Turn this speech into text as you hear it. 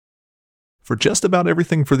for just about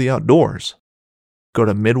everything for the outdoors. Go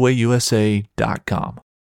to MidwayUSA.com.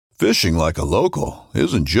 Fishing like a local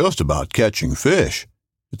isn't just about catching fish.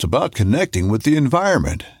 It's about connecting with the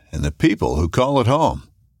environment and the people who call it home.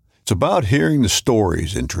 It's about hearing the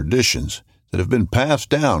stories and traditions that have been passed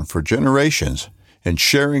down for generations and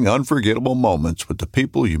sharing unforgettable moments with the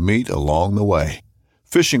people you meet along the way.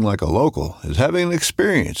 Fishing like a local is having an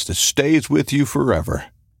experience that stays with you forever.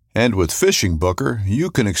 And with Fishing Booker,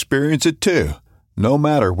 you can experience it too, no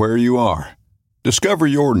matter where you are. Discover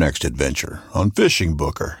your next adventure on Fishing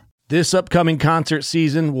Booker. This upcoming concert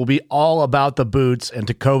season will be all about the boots, and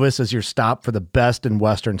Tecovas is your stop for the best in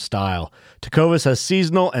Western style. Tecovas has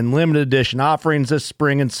seasonal and limited edition offerings this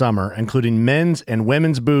spring and summer, including men's and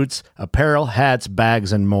women's boots, apparel, hats,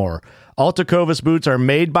 bags, and more. All Tecovas boots are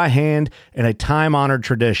made by hand in a time-honored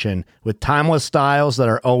tradition with timeless styles that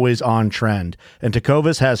are always on trend. And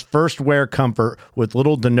Tecovas has first wear comfort with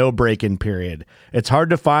little to no break-in period. It's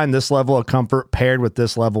hard to find this level of comfort paired with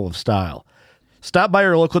this level of style. Stop by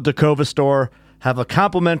your local Tecovas store, have a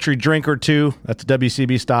complimentary drink or two, that's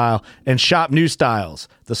WCB style, and shop new styles.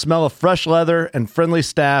 The smell of fresh leather and friendly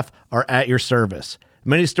staff are at your service.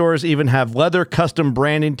 Many stores even have leather custom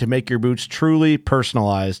branding to make your boots truly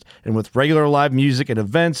personalized. And with regular live music and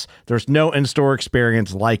events, there's no in-store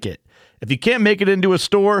experience like it. If you can't make it into a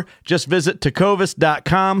store, just visit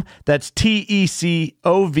Tecovas.com. That's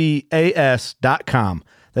TECOVAS.com.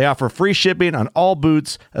 They offer free shipping on all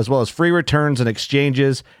boots, as well as free returns and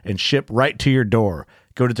exchanges, and ship right to your door.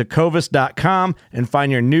 Go to Tecovas.com and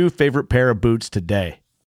find your new favorite pair of boots today.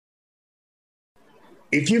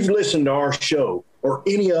 If you've listened to our show or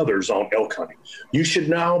any others on elk hunting, you should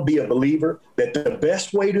now be a believer that the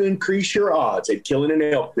best way to increase your odds at killing an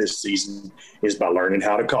elk this season is by learning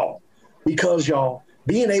how to call. Because, y'all,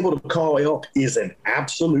 being able to call elk is an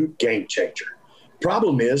absolute game changer.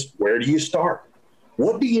 Problem is, where do you start?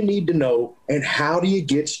 What do you need to know, and how do you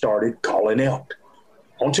get started calling elk?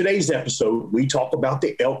 On today's episode, we talk about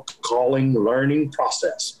the elk calling learning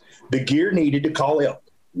process, the gear needed to call elk,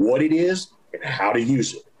 what it is, and how to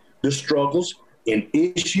use it, the struggles and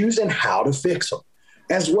issues and how to fix them,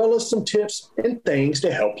 as well as some tips and things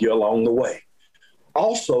to help you along the way.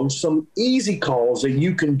 Also, some easy calls that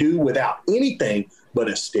you can do without anything but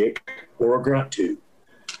a stick or a grunt tube.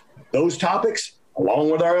 Those topics,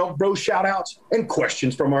 along with our Elk Bro shout-outs and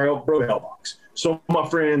questions from our Elk Bro mailbox. So, my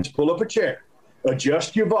friends, pull up a chair,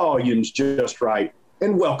 adjust your volumes just right,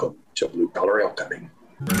 and welcome to Blue Collar Elk Hunting.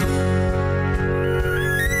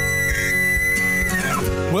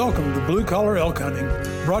 Welcome to Blue Collar Elk Hunting,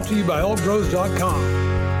 brought to you by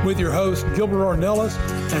ElkBros.com, with your host Gilbert Ornelas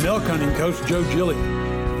and elk hunting coach Joe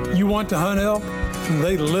Gilliam. You want to hunt elk, and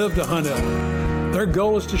they live to hunt elk. Their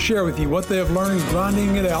goal is to share with you what they have learned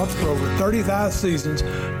grinding it out for over 35 seasons,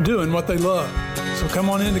 doing what they love. So come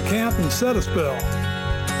on into camp and set a spell.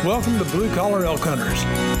 Welcome to Blue Collar Elk Hunters.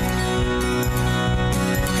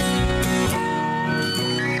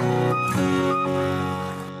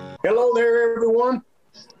 Hello there, everyone.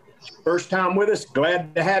 First time with us,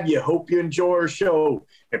 glad to have you. Hope you enjoy our show.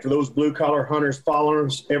 And for those blue collar hunters following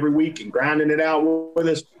us every week and grinding it out with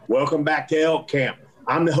us, welcome back to Elk Camp.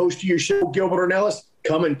 I'm the host of your show, Gilbert Ornelas,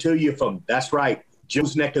 coming to you from, that's right,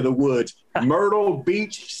 Joe's neck of the woods, Myrtle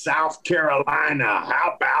Beach, South Carolina.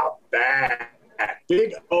 How about that?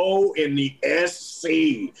 Big O in the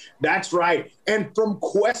SC. That's right. And from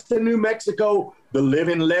Cuesta, New Mexico, the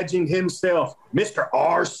living legend himself, Mr.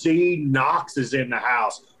 R.C. Knox is in the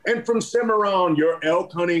house. And from Cimarron, your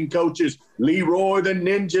elk hunting coaches, Leroy the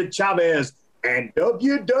Ninja Chavez and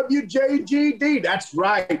WWJGD. That's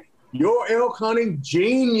right. Your elk hunting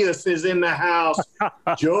genius is in the house,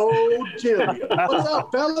 Joe Gilliam. What's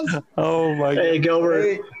up, fellas? Oh, my God. Hey, Gilbert.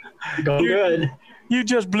 Hey. Going good. You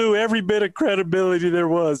just blew every bit of credibility there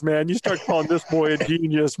was, man. You start calling this boy a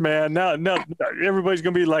genius, man. Now everybody's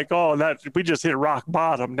going to be like, oh, we just hit rock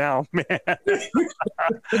bottom now, man.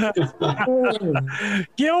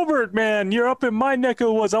 Gilbert, man, you're up in my neck of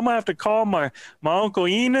the woods. I'm going to have to call my Uncle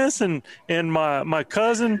Enos and my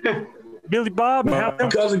cousin Billy Bob. My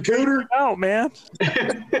cousin Cooter. Out, man.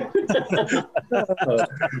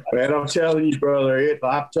 Man, I'm telling you, brother,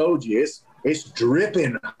 I've told you, it's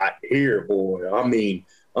dripping hot here, boy. I mean,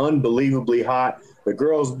 unbelievably hot. The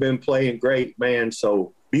girls have been playing great, man.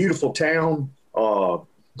 So beautiful town. The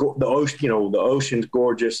ocean, the ocean's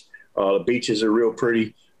gorgeous. The beaches are real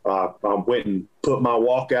pretty. I went and put my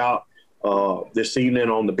walk out this evening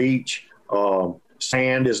on the beach.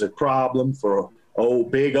 Sand is a problem for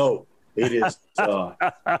old Big O. It is,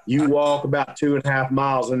 you walk about 2.5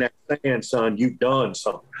 miles in that sand, son, you've done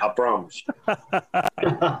something, I promise you.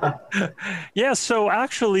 Yeah, so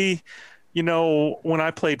actually, you know, when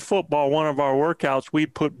I played football, one of our workouts,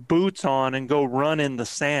 we'd put boots on and go run in the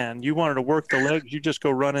sand. You wanted to work the legs, you just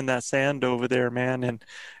go run in that sand over there, man.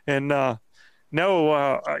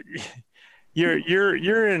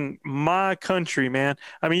 You're in my country, man.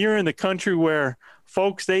 I mean, you're in the country where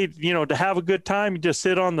folks, to have a good time, you just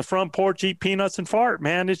sit on the front porch, eat peanuts and fart,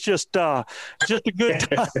 man. It's just a good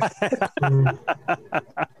time.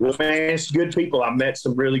 Well, man, it's good people. I met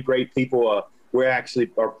some really great people. We're actually,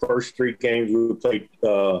 our first 3 games, we played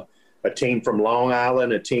a team from Long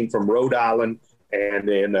Island, a team from Rhode Island, and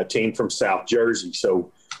then a team from South Jersey. So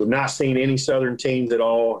we've not seen any Southern teams at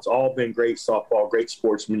all. It's all been great softball, great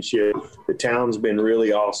sportsmanship. The town's been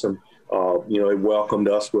really awesome. They welcomed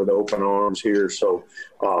us with open arms here. So,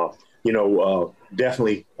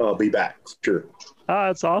 definitely be back. Sure.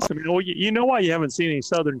 That's awesome. Well, you know why you haven't seen any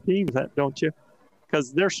Southern teams, don't you?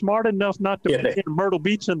 Because they're smart enough not to be in Myrtle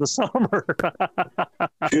Beach in the summer.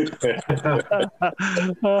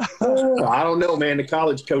 I don't know, man. The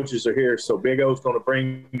college coaches are here, so Big O's going to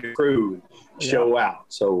bring the crew and show out.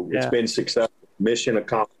 So it's been successful. Mission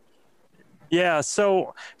accomplished. Yeah.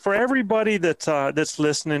 So for everybody that's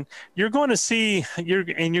listening, you're going to see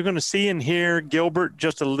and hear Gilbert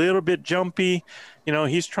just a little bit jumpy. You know,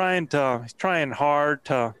 he's trying hard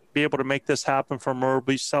to be able to make this happen from Myrtle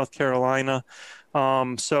Beach, South Carolina.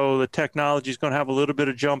 So the technology is going to have a little bit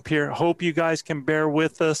of jump here. Hope you guys can bear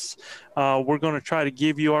with us. We're going to try to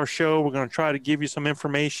give you our show. We're going to try to give you some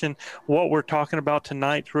information. What we're talking about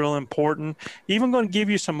tonight is real important. Even going to give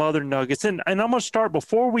you some other nuggets. And I'm going to start,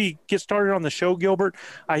 before we get started on the show, Gilbert,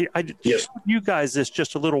 I showed you guys this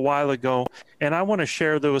just a little while ago, and I want to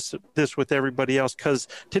share this with everybody else, because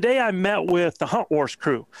today I met with the Hunt Wars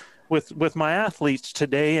crew, with my athletes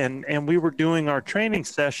today, and we were doing our training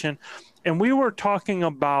session. And we were talking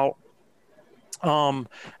about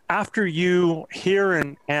after you hear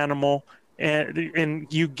an animal and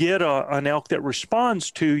you get an elk that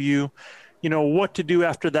responds to you, what to do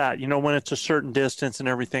after that, when it's a certain distance and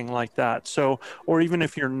everything like that. So, or even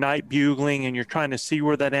if you're night bugling and you're trying to see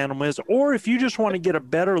where that animal is, or if you just want to get a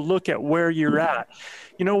better look at where you're at,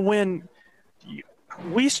 when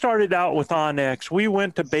we started out with onX, we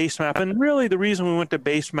went to Basemap, and really the reason we went to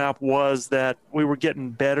Basemap was that we were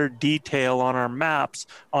getting better detail on our maps,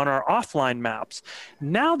 on our offline maps.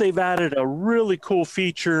 Now they've added a really cool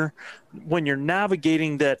feature when you're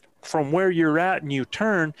navigating, that from where you're at and you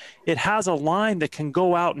turn, it has a line that can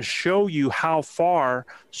go out and show you how far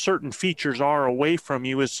certain features are away from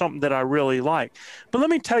you, is something that I really like. But let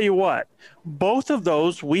me tell you what, both of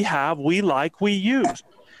those we use.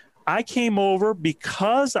 I came over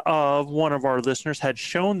because of one of our listeners had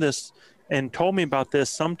shown this and told me about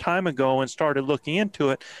this some time ago and started looking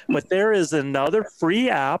into it. But there is another free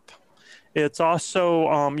app. It's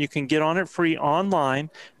also, you can get on it free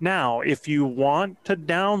online. Now, if you want to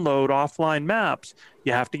download offline maps,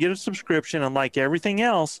 you have to get a subscription. And like everything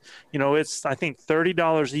else, it's, I think,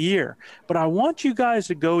 $30 a year. But I want you guys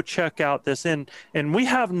to go check out this. And we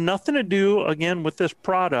have nothing to do, again, with this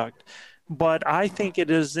product. But I think it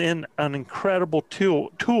is an incredible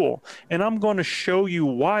tool, and I'm going to show you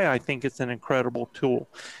why I think it's an incredible tool.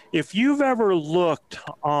 If you've ever looked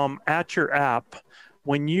at your app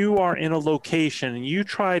when you are in a location and you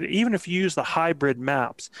tried, even if you use the hybrid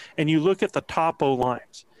maps and you look at the topo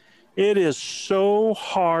lines, it is so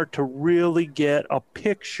hard to really get a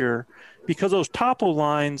picture, because those topo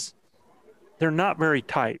lines, they're not very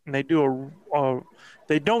tight, and they don't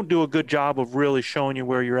do a good job of really showing you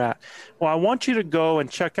where you're at. Well, I want you to go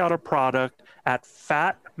and check out a product at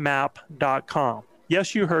fatmap.com.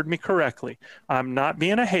 Yes, you heard me correctly. I'm not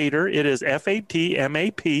being a hater. It is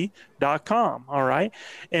fatmap.com. All right.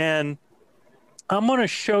 And I'm going to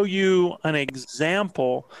show you an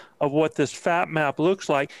example of what this FatMap looks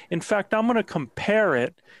like. In fact, I'm going to compare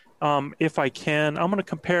it, if I can. I'm going to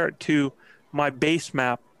compare it to my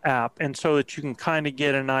Basemap app, and so that you can kind of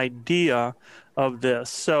get an idea of this.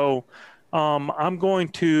 So I'm going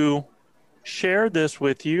to share this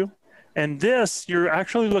with you, and this, you're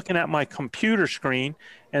actually looking at my computer screen,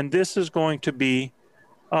 and this is going to be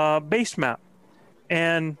Basemap,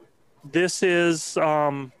 and this is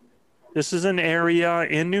an area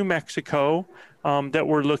in New Mexico that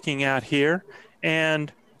we're looking at here.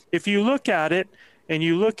 And if you look at it and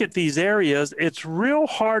you look at these areas, it's real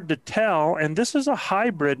hard to tell. And this is a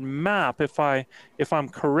hybrid map. If I'm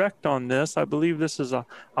correct on this, I believe this is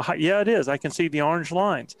yeah, it is. I can see the orange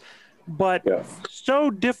lines, but so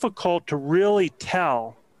difficult to really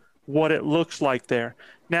tell what it looks like there.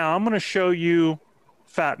 Now I'm going to show you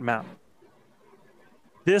FatMap.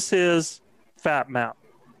 This is FatMap.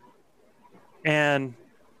 And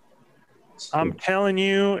I'm telling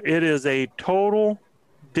you, it is a total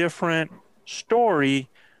different story.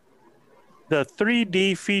 The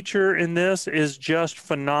 3D feature in this is just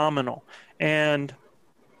phenomenal. And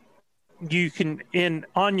you can,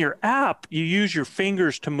 on your app, you use your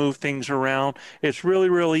fingers to move things around. It's really,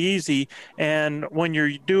 really easy. And when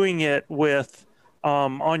you're doing it with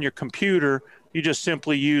on your computer, you just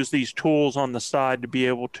simply use these tools on the side to be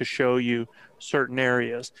able to show you certain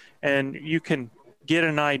areas. And you can get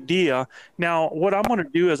an idea. Now, what I'm going to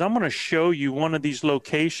do is I'm going to show you one of these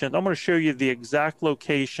locations. I'm going to show you the exact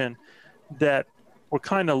location that we're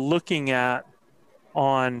kind of looking at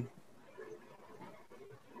on.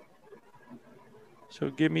 So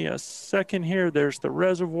give me a second here. There's the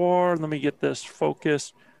reservoir. Let me get this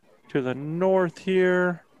focused to the north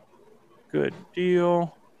here. Good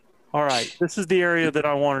deal. All right. This is the area that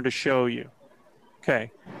I wanted to show you. Okay.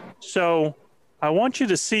 So I want you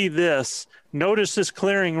to see this. Notice this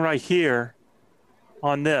clearing right here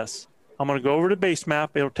on this. I'm going to go over to base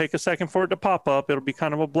map. It'll take a second for it to pop up. It'll be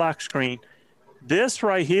kind of a black screen. This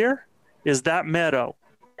right here is that meadow.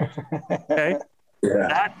 Okay.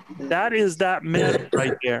 Yeah. That is that meadow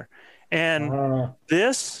right there. And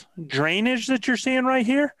this drainage that you're seeing right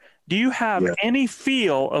here, do you have any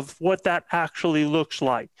feel of what that actually looks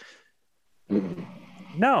like?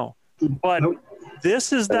 No. But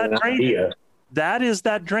this is that drainage. That is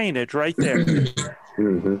that drainage right there.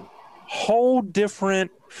 Whole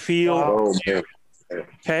different feel.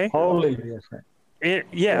 Okay. Totally different.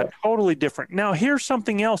 Totally different. Now, here's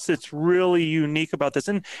something else that's really unique about this.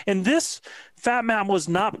 And this Fat Map was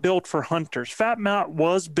not built for hunters. Fat Map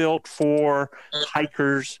was built for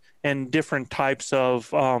hikers and different types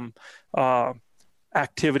of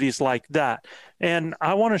activities like that. And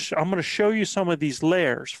I'm going to show you some of these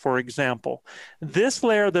layers. For example, this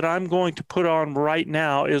layer that I'm going to put on right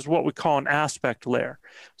now is what we call an aspect layer.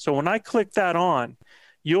 So when I click that on,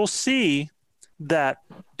 you'll see that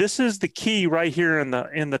this is the key right here in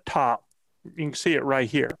the top. You can see it right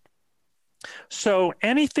here. So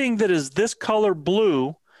anything that is this color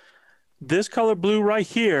blue right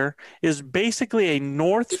here is basically a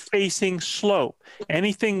north-facing slope.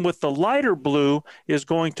 Anything with the lighter blue is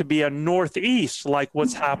going to be a northeast, like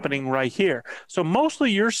what's happening right here. So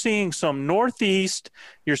mostly you're seeing some northeast,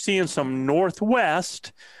 you're seeing some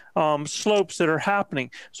northwest slopes that are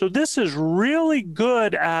happening. So this is really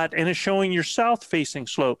good at, and it's showing your south-facing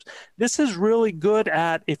slopes. This is really good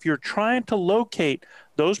at if you're trying to locate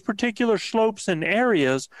those particular slopes and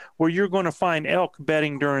areas where you're going to find elk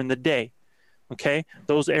bedding during the day. Okay,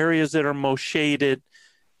 those areas that are most shaded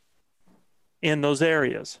in those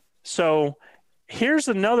areas. So here's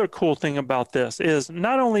another cool thing about this is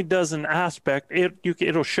not only does an aspect,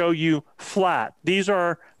 it'll show you flat. These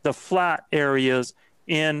are the flat areas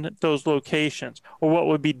in those locations, or what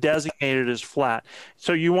would be designated as flat.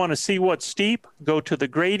 So you want to see what's steep, go to the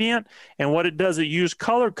gradient, and what it does, it use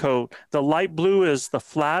color code. The light blue is the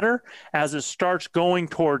flatter. As it starts going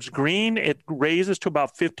towards green, it raises to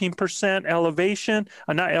about 15% elevation,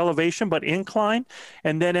 not elevation, but incline.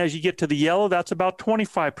 And then as you get to the yellow, that's about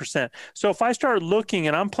 25%. So if I start looking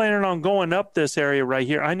and I'm planning on going up this area right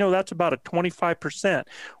here, I know that's about a 25%.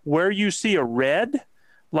 Where you see a red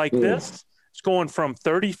like this, it's going from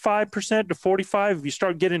 35% to 45. If you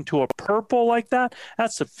start getting to a purple like that,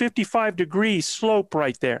 that's a 55-degree slope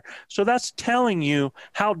right there. So that's telling you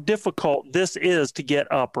how difficult this is to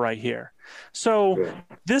get up right here. So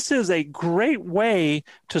this is a great way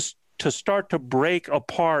to start to break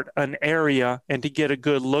apart an area and to get a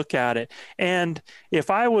good look at it. And if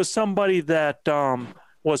I was somebody that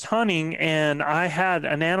was hunting and I had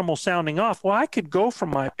an animal sounding off, well, I could go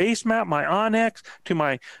from my base map, my onX,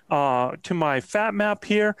 to my Fat Map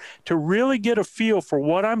here to really get a feel for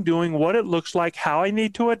what I'm doing, what it looks like, how I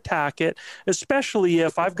need to attack it, especially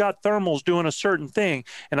if I've got thermals doing a certain thing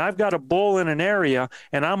and I've got a bull in an area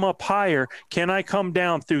and I'm up higher. Can I come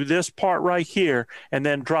down through this part right here and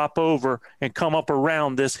then drop over and come up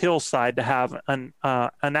around this hillside to have an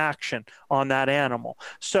action on that animal?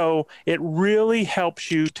 So it really helps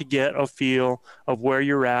you to get a feel of where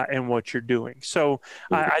you're at and what you're doing. So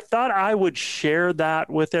I thought I would share that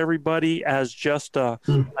with everybody as just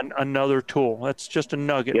another tool. That's just a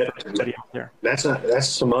nugget for everybody out there. That's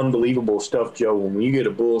some unbelievable stuff, Joe. When you get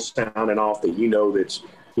a bull sounding off that that's,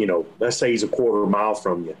 let's say he's a quarter mile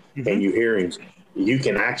from you and you hear him, you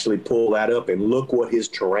can actually pull that up and look what his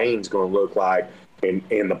terrain's going to look like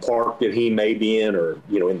in the park that he may be in, or,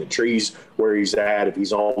 in the trees where he's at, if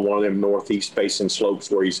he's on one of them northeast facing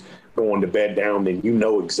slopes where he's going to bed down, then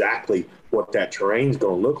exactly what that terrain's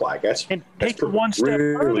going to look like. And take it one step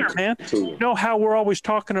further, man. Cool. You know how we're always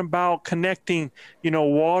talking about connecting,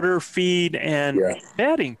 water, feed, and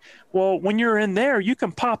bedding. Well, when you're in there, you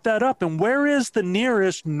can pop that up. And where is the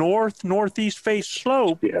nearest northeast face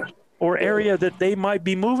slope or area that they might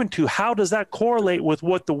be moving to? How does that correlate with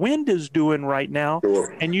what the wind is doing right now?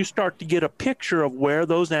 Sure. And you start to get a picture of where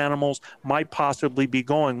those animals might possibly be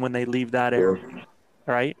going when they leave that area.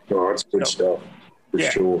 Right? No, that's good stuff. For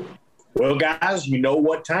sure. Well, guys, you know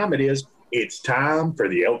what time it is. It's time for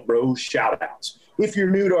the Elk Bros shout-outs. If you're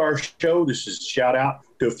new to our show, this is a shout-out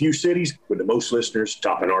to a few cities with the most listeners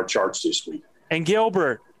topping our charts this week. And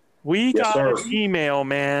Gilbert, we got an email,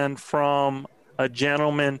 man, from a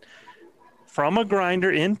gentleman from a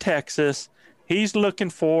grinder in Texas. He's looking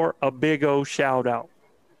for a Big O shout-out.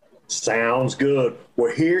 Sounds good.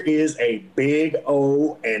 Well, here is a Big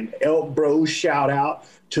O and Elk Bros shout-out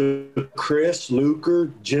to Chris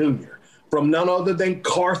Luker Jr. from none other than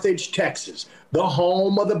Carthage, Texas, the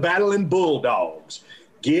home of the Battling Bulldogs.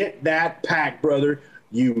 Get that pack, brother.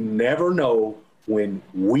 You never know when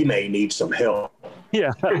we may need some help.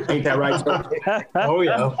 Yeah. Ain't that right? Oh,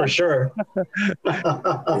 yeah, for sure.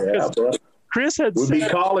 Yeah, bro. Chris had We'll be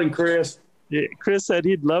calling Chris. Yeah, Chris said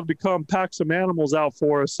he'd love to come pack some animals out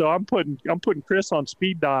for us. So I'm putting Chris on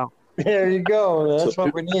speed dial. There you go. That's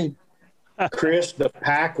what we need. Chris the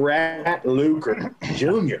Pack Rat Luker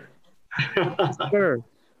Jr. Sure.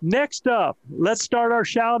 Next up, let's start our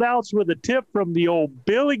shout outs with a tip from the old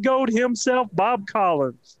Billy Goat himself, Bob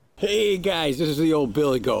Collins. Hey guys, this is the old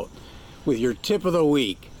Billy Goat with your tip of the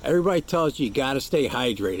week. Everybody tells you got to stay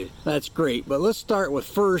hydrated. That's great, but let's start with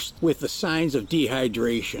the signs of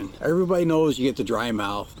dehydration. Everybody knows you get the dry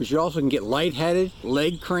mouth, but you also can get lightheaded,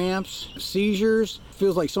 leg cramps, seizures.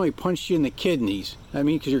 Feels like somebody punched you in the kidneys. I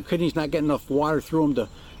mean, because your kidneys not getting enough water through them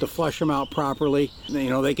to flush them out properly.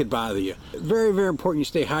 They could bother you. Very, very important you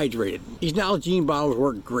stay hydrated. These Nalgene bottles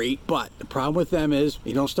work great, but the problem with them is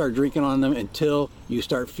you don't start drinking on them until you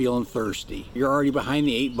start feeling thirsty. You're already behind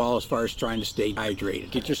the 8 ball as far as trying to stay hydrated.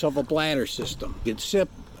 Get yourself a bladder system. You can sip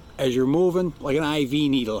as you're moving like an IV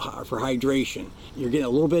needle for hydration. You're getting a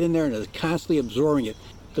little bit in there and it's constantly absorbing it.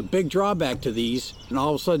 The big drawback to these, and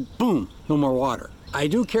all of a sudden, boom, no more water. I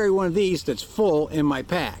do carry one of these that's full in my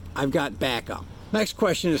pack. I've got backup. Next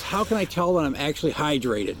question is, how can I tell that I'm actually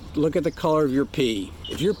hydrated? Look at the color of your pee.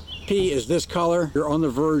 If your pee is this color, you're on the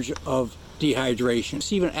verge of dehydration.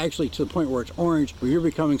 It's even actually to the point where it's orange, where you're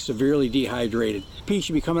becoming severely dehydrated. Pee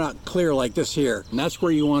should be coming out clear like this here, and that's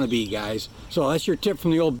where you want to be, guys. So that's your tip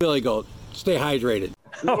from the old Billy Goat. Stay hydrated.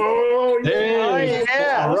 Oh,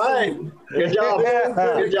 yeah. All right. Good job.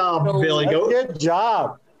 Good job, Billy Goat. Good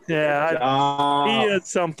job. Yeah, he is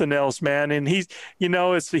something else, man. And he's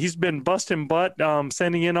been busting butt,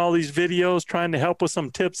 sending in all these videos, trying to help with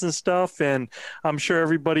some tips and stuff. And I'm sure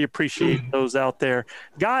everybody appreciates those out there.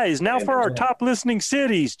 Guys, now for our top listening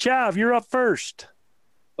cities. Chav, you're up first.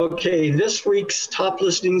 Okay, this week's top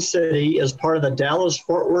listening city is part of the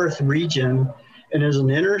Dallas-Fort Worth region and is an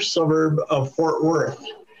inner suburb of Fort Worth.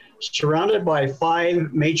 Surrounded by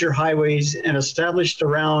 5 major highways and established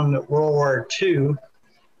around World War II,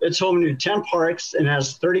 it's home to 10 parks and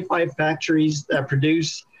has 35 factories that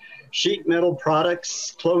produce sheet metal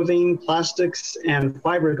products, clothing, plastics, and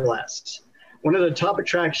fiberglass. One of the top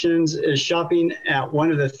attractions is shopping at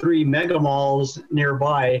one of the 3 mega malls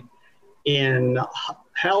nearby in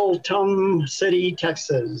Haltom City,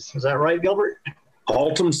 Texas. Is that right, Gilbert?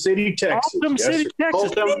 Haltom City, Texas. Haltom City,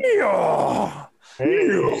 Texas.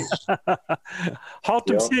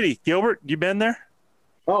 Haltom City. Gilbert, you been there?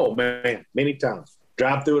 Oh, man, many times.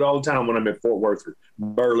 Drive through it all the time when I'm in Fort Worth,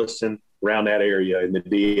 Burleson, around that area, in the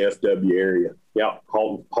DFW area. Yeah,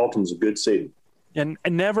 Haltom's a good city. And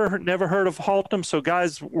never heard of Haltom. So,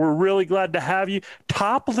 guys, we're really glad to have you.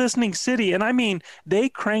 Top listening city. And, I mean, they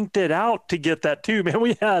cranked it out to get that, too, man.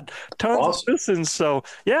 We had tons of listens. So,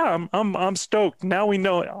 yeah, I'm stoked. Now we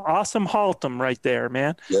know. Awesome Haltom right there,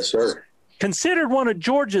 man. Yes, sir. Considered one of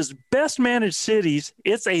Georgia's best managed cities,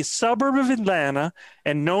 it's a suburb of Atlanta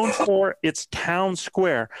and known for its town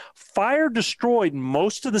square. Fire destroyed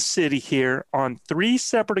most of the city here on 3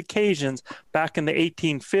 separate occasions back in the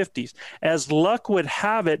 1850s. As luck would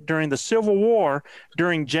have it, during the Civil War,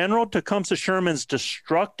 during General Tecumseh Sherman's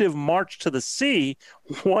destructive march to the sea,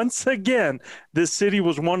 once again, this city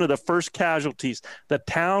was one of the first casualties. The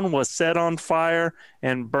town was set on fire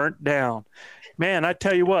and burnt down. Man, I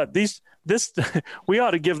tell you what, this we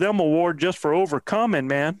ought to give them an award just for overcoming,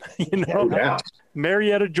 man. Yeah.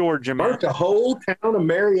 Marietta, Georgia, man. Burnt the whole town of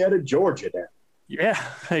Marietta, Georgia down. Yeah.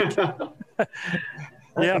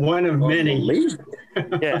 Yeah. One of many.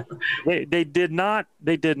 Yeah. They did not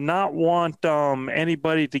want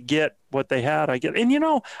anybody to get what they had, I guess.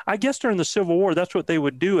 And I guess during the Civil War, that's what they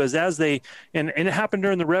would do and it happened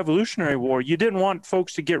during the Revolutionary War. You didn't want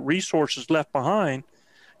folks to get resources left behind,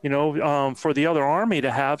 for the other army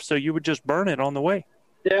to have, so you would just burn it on the way.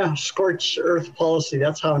 Yeah, scorched earth policy.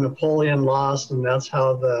 That's how Napoleon lost, and that's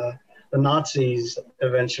how the Nazis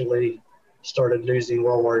eventually started losing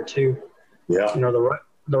World War II. Yeah.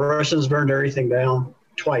 The Russians burned everything down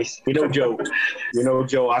twice. Joe,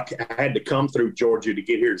 I had to come through Georgia to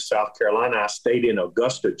get here to South Carolina. I stayed in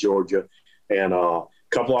Augusta, Georgia, and a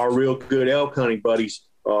couple of our real good elk hunting buddies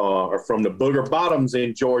are from the Booger Bottoms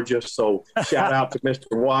in Georgia. So shout out to Mr.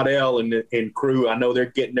 Waddell and crew. I know they're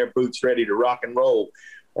getting their boots ready to rock and roll.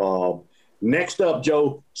 Next up,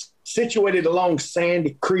 Joe, situated along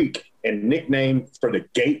Sandy Creek and nicknamed for the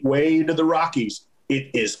gateway to the Rockies, it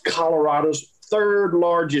is Colorado's third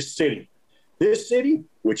largest city. This city,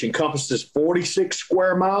 which encompasses 46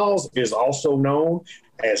 square miles, is also known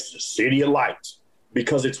as the City of Lights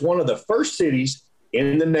because it's one of the first cities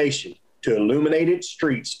in the nation to illuminate its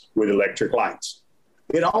streets with electric lights.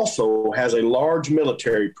 It also has a large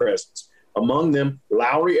military presence, among them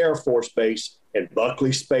Lowry Air Force Base and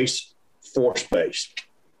Buckley Space Force Base,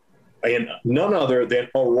 and none other than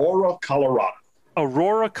Aurora, Colorado.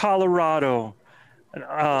 Aurora, Colorado.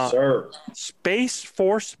 Sir. Space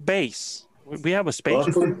Force Base. We have a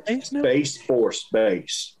Space Force Base now? Space Force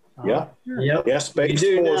Base. Yeah. Yep. Yeah, Space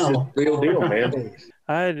Force is the real deal, man.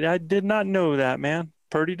 I did not know that, man.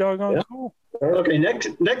 Pretty doggone cool. Okay,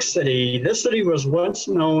 next city. This city was once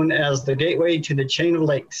known as the gateway to the chain of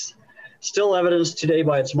lakes, still evidenced today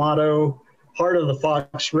by its motto, Heart of the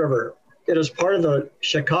Fox River. It is part of the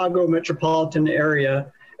Chicago metropolitan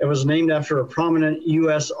area. It was named after a prominent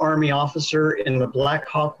U.S. Army officer in the Black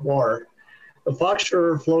Hawk War. The Fox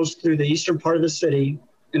River flows through the eastern part of the city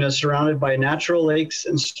and is surrounded by natural lakes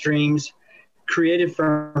and streams created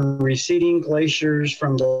from receding glaciers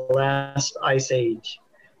from the last ice age.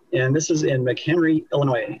 And this is in McHenry,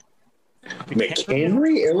 Illinois.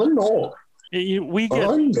 McHenry, Illinois. We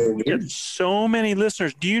get so many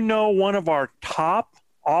listeners. Do you know one of our top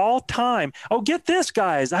all-time? Oh, get this,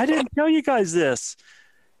 guys. I didn't tell you guys this.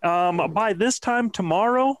 By this time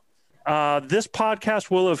tomorrow, this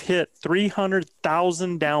podcast will have hit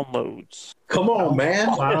 300,000 downloads. Come on, man.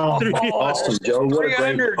 Wow. Awesome, Joe. What a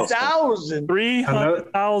great 300,000.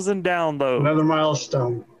 300,000 downloads.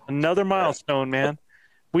 Another milestone, man.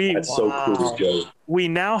 That's so cool, Joe. We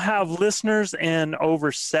now have listeners in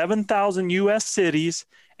over 7,000 U.S. cities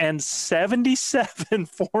and 77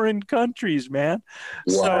 foreign countries, man.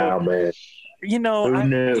 Wow, man. Who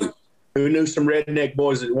knew? Who knew some redneck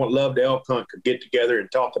boys that love to elk hunt could get together and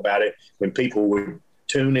talk about it when people would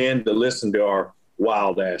tune in to listen to our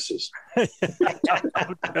wild asses.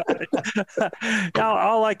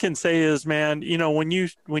 All I can say is, man, when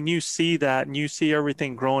you see that and you see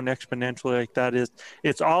everything growing exponentially like that,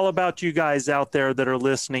 it's all about you guys out there that are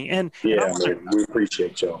listening. And we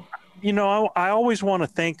appreciate y'all. I always want to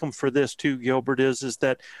thank them for this too, Gilbert, is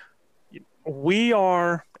that we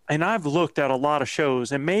are. And I've looked at a lot of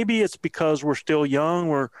shows, and maybe it's because we're still young.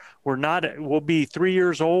 We'll be 3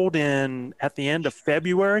 years old at the end of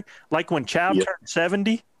February, like when Chav turned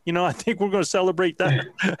 70. I think we're going to celebrate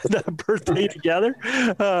that birthday together.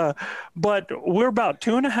 But we're about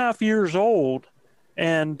 2.5 years old,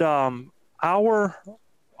 and our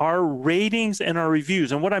ratings and our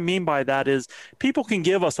reviews. And what I mean by that is people can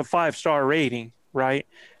give us a 5-star rating, right?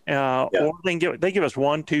 Or they give us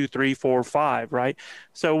 1, 2, 3, 4, 5, right?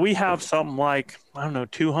 So we have something like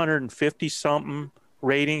 250 something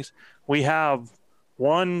ratings. We have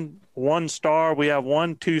one star, we have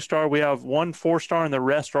 1 2-star, we have 1 4-star, and the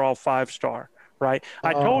rest are all 5-star, right?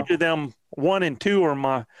 I told you them 1 and 2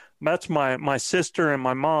 are that's my sister and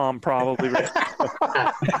my mom probably. And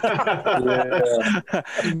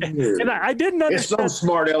I didn't understand. It's some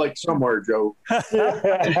smart aleck somewhere, Joe.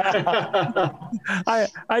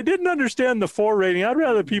 I didn't understand the 4 rating. I'd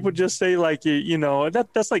rather people just say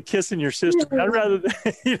that's like kissing your sister. I'd rather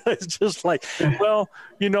it's just like,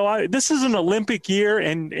 this is an Olympic year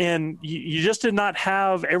and you just did not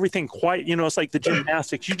have everything quite. It's like the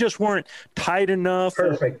gymnastics. You just weren't tight enough.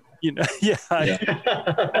 Perfect. Yeah,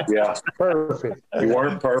 perfect. You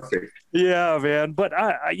weren't perfect. Yeah, man. But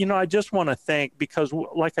I just want to thank, because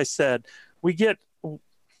like I said, we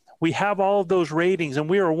have all of those ratings, and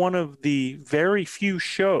we are one of the very few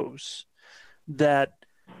shows that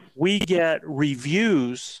we get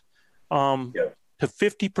reviews to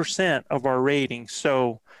 50% of our ratings.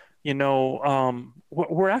 So, you know,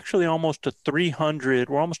 we're actually almost to 300.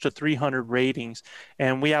 We're almost to 300 ratings,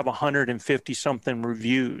 and we have 150 something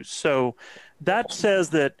reviews. So that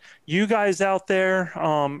says that you guys out there,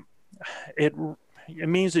 it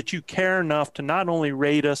means that you care enough to not only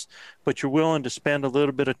rate us, but you're willing to spend a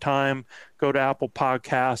little bit of time, go to Apple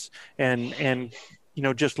Podcasts and you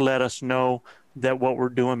know, just let us know that what we're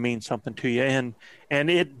doing means something to you. And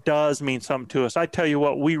it does mean something to us. I tell you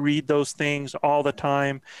what, we read those things all the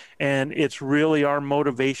time, and it's really our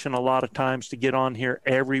motivation a lot of times to get on here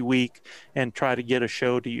every week and try to get a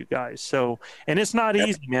show to you guys. So, and it's not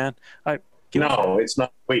easy, man. No, it's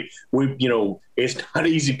not. We, you know, it's not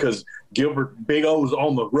easy because Gilbert Big O's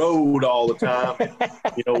on the road all the time.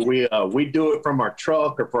 You know, we do it from our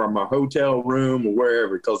truck or from our hotel room or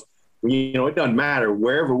wherever, because, you know, it doesn't matter.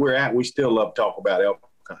 Wherever we're at, we still love to talk about elk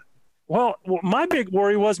hunting. Well, my big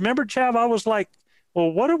worry was, remember, Chav, I was like,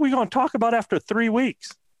 well, what are we going to talk about after 3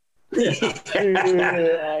 weeks?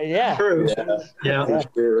 Yeah. True. Yeah.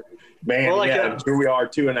 Sure. Man, Well, here we are,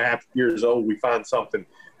 2.5 years old. We find something,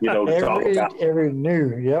 you know, to talk about. Every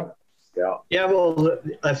new, yep. Yeah. Yeah, well,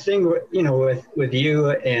 I think, you know, with you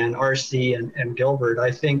and RC and Gilbert,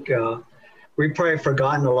 I think we've probably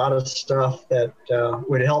forgotten a lot of stuff that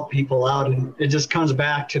would help people out, and it just comes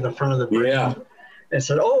back to the front of the brain. Yeah. And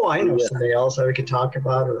said, oh, I know somebody else that we could talk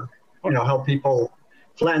about, or, you know, help people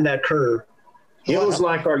flatten that curve. It was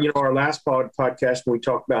like our last podcast when we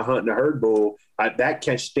talked about hunting a herd bull. That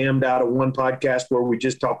stemmed out of one podcast where we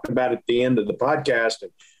just talked about at the end of the podcast.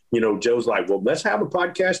 And, you know, Joe's like, well, let's have a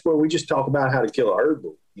podcast where we just talk about how to kill a herd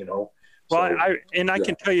bull, you know. Well, I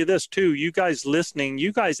can tell you this too. You guys listening,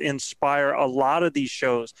 you guys inspire a lot of these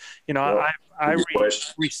shows. You know, I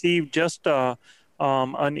received just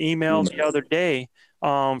an email the other day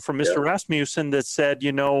from Mr. Rasmussen that said,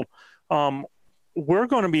 you know, we're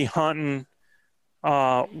going to be hunting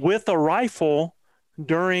with a rifle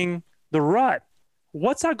during the rut.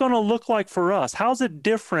 What's that going to look like for us? How's it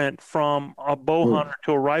different from a bow hunter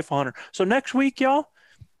to a rifle hunter? So next week, y'all,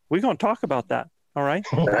 we're going to talk about that. All right.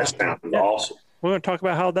 That sounds awesome. We're going to talk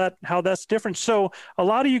about how that's different. So a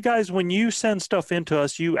lot of you guys, when you send stuff into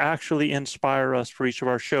us, you actually inspire us for each of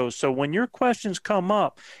our shows. So when your questions come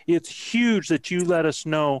up, it's huge that you let us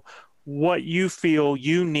know what you feel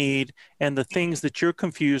you need and the things that you're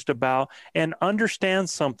confused about. And understand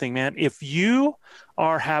something, man. If you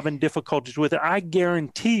are having difficulties with it, I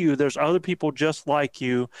guarantee you there's other people just like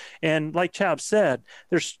you. And like Chav said,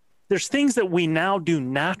 there's things that we now do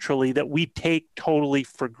naturally that we take totally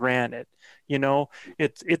for granted. You know,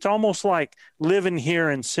 it's almost like living here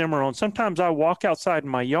in Cimarron. Sometimes I walk outside in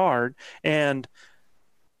my yard and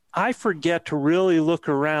I forget to really look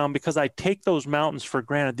around because I take those mountains for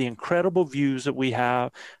granted, the incredible views that we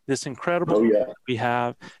have, this incredible that we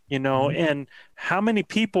have, you know, and how many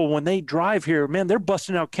people, when they drive here, man, they're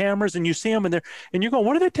busting out cameras and you see them and you're going,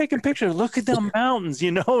 what are they taking pictures? Look at them mountains,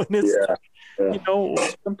 you know, and it's, you know,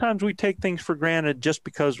 sometimes we take things for granted just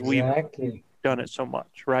because we've done it so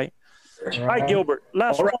much, right? All right, Gilbert.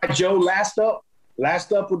 All right, Joe, last up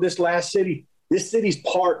with this last city. This city's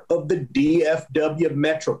part of the DFW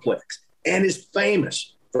Metroplex and is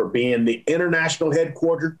famous for being the international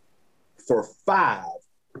headquarters for 5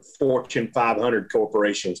 Fortune 500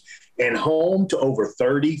 corporations and home to over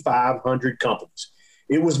 3,500 companies.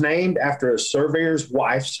 It was named after a surveyor's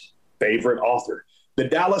wife's favorite author. The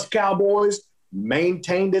Dallas Cowboys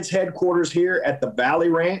maintained its headquarters here at the Valley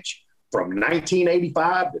Ranch from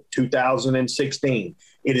 1985 to 2016.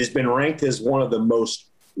 It has been ranked as one of the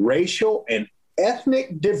most racial and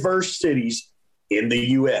ethnic diverse cities in the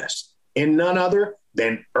U.S. and none other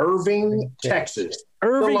than Irving, Texas.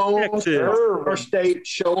 Our state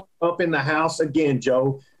showing up in the house again,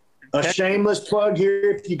 Joe. A shameless plug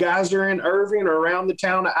here. If you guys are in Irving or around the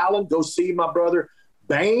town of Allen, go see my brother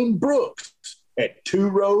Bane Brooks at Two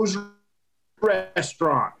Rose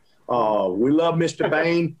Restaurant. We love Mr.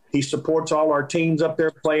 Bane. He supports all our teams up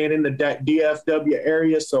there playing in the DFW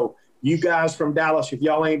area. So you guys from Dallas, if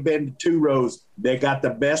y'all ain't been to Two Rose, they got the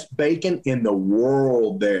best bacon in the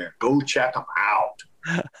world there. Go check them out.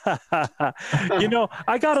 You know,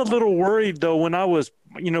 I got a little worried though when I was,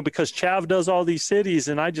 you know, because Chav does all these cities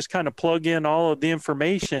and I just kind of plug in all of the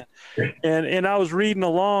information and I was reading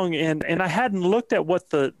along and I hadn't looked at what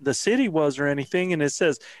the city was or anything. And it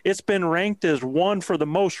says it's been ranked as one for the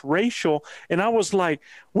most racial. And I was like,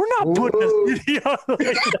 we're not putting a city on.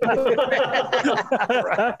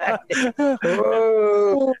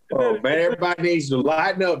 Oh man, everybody needs to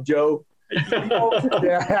lighten up, Joe.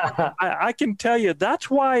 I can tell you that's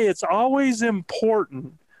why it's always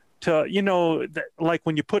important to, like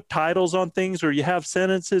when you put titles on things or you have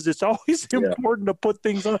sentences, it's always important to put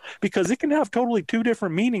things on, because it can have totally two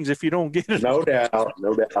different meanings if you don't get it. No doubt.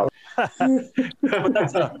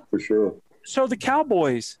 For sure. So the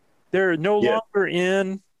Cowboys, they're no longer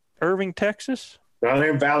in Irving, Texas? No,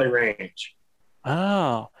 they're in Valley Ranch.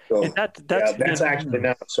 Oh. So, and that's actually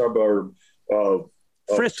now a suburb of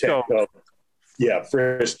Frisco.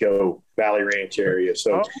 Frisco, Valley Ranch area.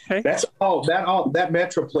 So that's that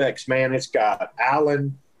Metroplex, man. It's got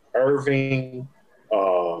Allen, Irving,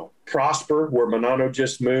 Prosper, where Monano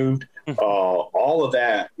just moved. All of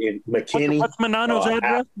that in McKinney. What's Monano's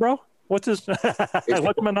address, bro? What's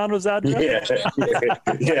Monano's address?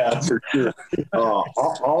 Yeah, for sure.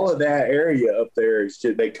 All of that area up there is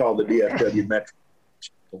they call the DFW Metro.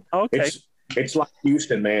 Okay. It's like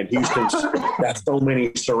Houston, man. Houston's got so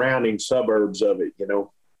many surrounding suburbs of it, Oh,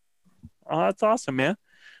 that's awesome, man.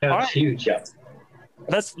 That's huge. Yeah.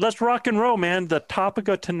 Let's rock and roll, man. The topic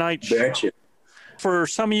of tonight's show. For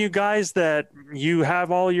some of you guys that you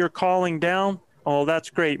have all your calling down, that's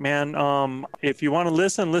great, man. If you want to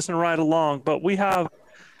listen right along. But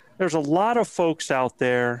there's a lot of folks out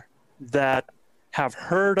there that have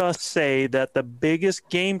heard us say that the biggest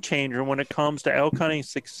game changer when it comes to elk hunting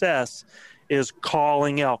success is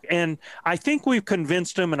calling elk. And I think we've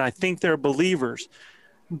convinced them, and I think they're believers.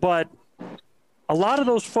 But a lot of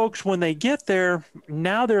those folks, when they get there,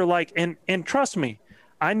 now they're like, and trust me,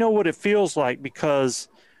 I know what it feels like, because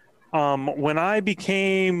when I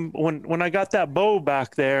got that bow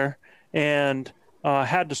back there and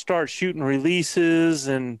had to start shooting releases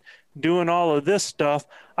and doing all of this stuff,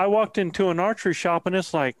 I walked into an archery shop and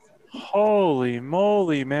it's like, holy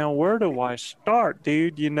moly, man, where do I start,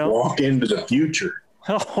 dude? Walk into the future.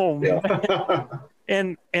 Oh, man.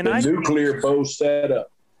 And the nuclear bow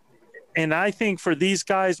setup. And I think for these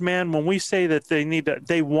guys, man, when we say that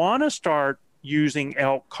they want to start using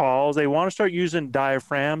elk calls, they want to start using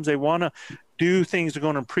diaphragms, they want to do things that are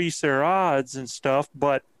going to increase their odds and stuff,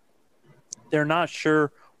 but they're not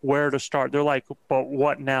sure where to start. They're like, but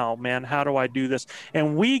what now, man? How do I do this?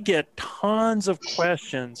 And we get tons of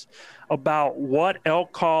questions about what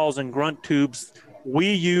elk calls and grunt tubes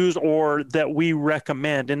we use or that we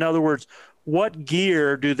recommend. In other words, what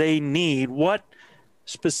gear do they need? What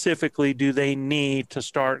specifically do they need to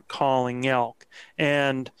start calling elk?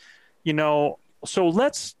 And, so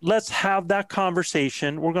let's have that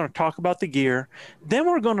conversation. We're going to talk about the gear. Then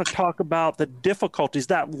we're going to talk about the difficulties,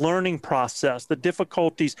 that learning process, the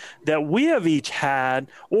difficulties that we have each had,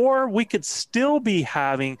 or we could still be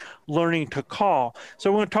having learning to call.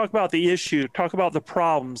 So we're going to talk about the issue, talk about the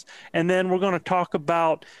problems, and then we're going to talk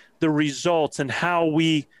about the results and how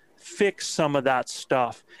we fix some of that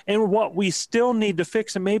stuff and what we still need to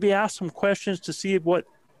fix, and maybe ask some questions to see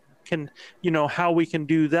how we can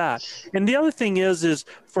do that. And the other thing is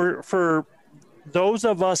for those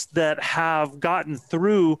of us that have gotten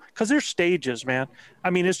through, because there's stages, man.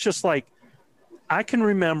 I mean, it's just like, I can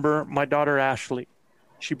remember my daughter Ashley.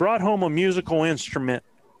 She brought home a musical instrument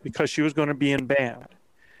because she was going to be in band,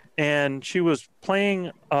 and she was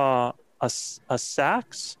playing a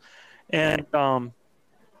sax, and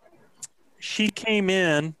she came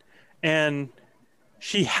in and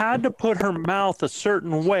she had to put her mouth a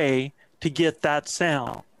certain way to get that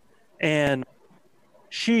sound. And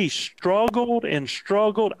she struggled and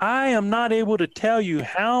struggled. I am not able to tell you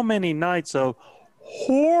how many nights of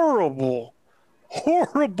horrible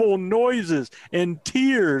noises and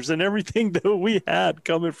tears and everything that we had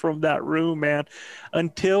coming from that room, man,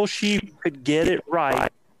 until she could get it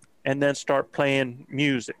right and then start playing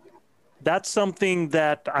music. That's something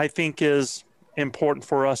that I think is important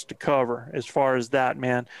for us to cover as far as that,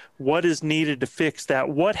 man. What is needed to fix that?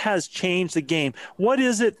 What has changed the game? What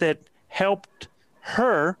is it that helped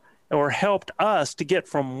her or helped us to get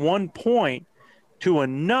from one point to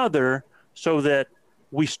another so that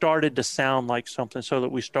we started to sound like something, so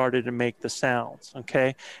that we started to make the sounds,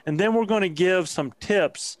 okay? And then we're going to give some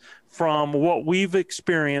tips from what we've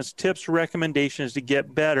experienced, tips, recommendations to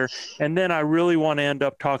get better. And then I really want to end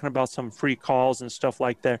up talking about some free calls and stuff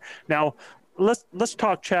like that. Now, let's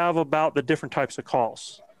talk, Chav, about the different types of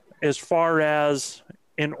calls as far as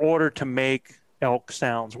in order to make elk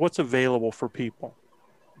sounds. What's available for people?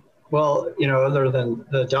 Well, other than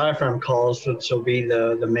the diaphragm calls, which will be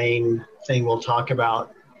the main thing we'll talk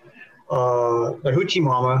about, the Hoochie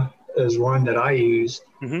Mama is one that I use.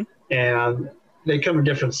 Mm-hmm. And they come in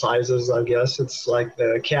different sizes, I guess. It's like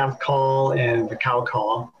the calf call and the cow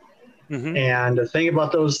call. Mm-hmm. And the thing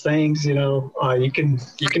about those things, you can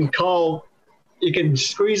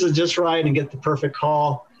squeeze it just right and get the perfect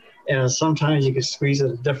call. And sometimes you can squeeze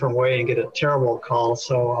it a different way and get a terrible call.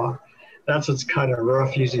 So that's what's kind of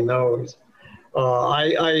rough using those.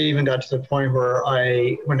 I even got to the point where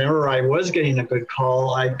whenever I was getting a good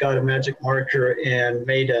call, I got a magic marker and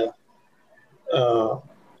made a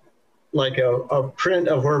print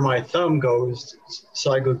of where my thumb goes,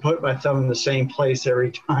 so I could put my thumb in the same place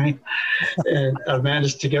every time. And I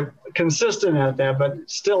managed to get consistent at that, but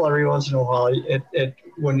still every once in a while it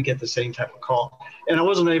wouldn't get the same type of call. And I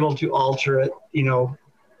wasn't able to alter it,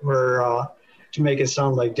 where to make it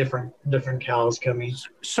sound like different cows coming.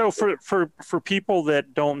 So for people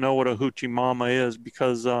that don't know what a hoochie mama is,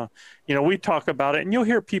 because we talk about it and you'll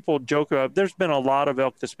hear people joke about, there's been a lot of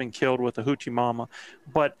elk that's been killed with a hoochie mama,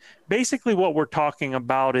 but basically what we're talking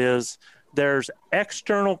about is there's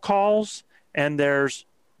external calls and there's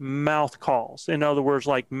mouth calls. In other words,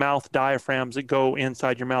 like mouth diaphragms that go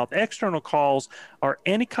inside your mouth. External calls are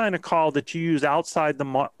any kind of call that you use outside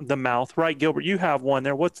the mouth, right, Gilbert? You have one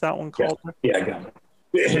there. What's that one called? Yeah, I got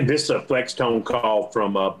it. This is a flex tone call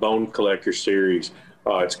from Bone Collector series.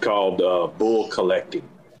 It's called Bull Collecting.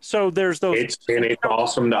 So there's those. It's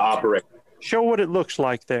awesome to operate. Show what it looks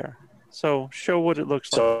like there. So show what it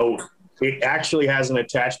looks like. So it actually has an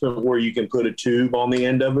attachment where you can put a tube on the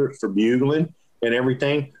end of it for bugling and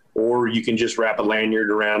everything, or you can just wrap a lanyard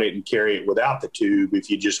around it and carry it without the tube if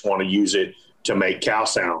you just want to use it to make cow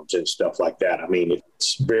sounds and stuff like that. I mean,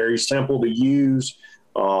 it's very simple to use.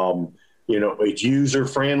 It's user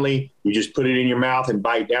friendly. You just put it in your mouth and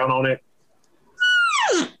bite down on it.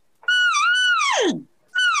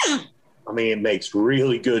 I mean, it makes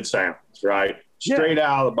really good sounds, right? Straight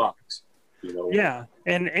out of the box. Yeah,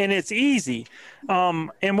 and it's easy. And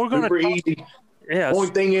we're going to easy. Yes. Only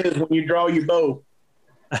thing is when you draw your bow.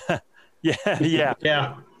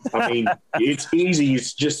 Yeah. I mean, it's easy.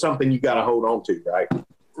 It's just something you got to hold on to, right?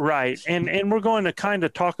 Right. And we're going to kind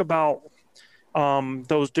of talk about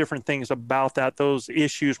those different things about that, those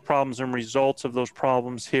issues, problems, and results of those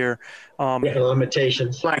problems here.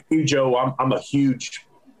 Limitations. Like you, Joe, I'm a huge,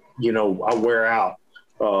 I wear out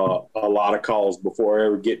a lot of calls before I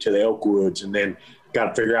ever get to the elk woods, and then got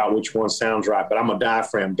to figure out which one sounds right. But I'm a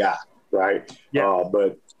diaphragm guy, right? Yeah.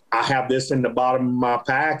 But I have this in the bottom of my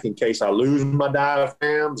pack in case I lose my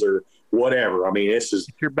diaphragms or whatever. I mean, this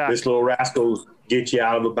little rascal get you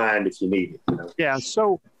out of the bind if you need it. Yeah.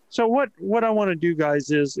 So what I want to do,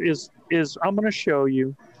 guys, is I'm going to show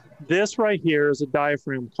you this right here is a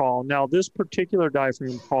diaphragm call. Now, this particular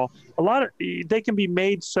diaphragm call, they can be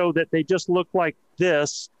made so that they just look like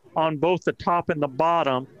this on both the top and the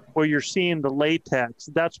bottom, where you're seeing the latex.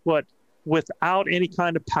 That's without any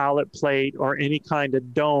kind of palate plate or any kind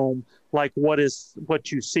of dome, like what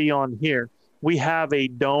you see on here. We have a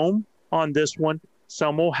dome on this one.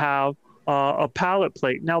 Some will have a palate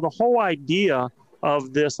plate. Now, the whole idea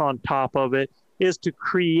of this on top of it is to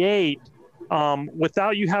create,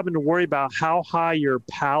 without you having to worry about how high your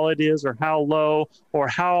palate is or how low or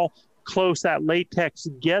how close that latex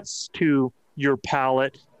gets to your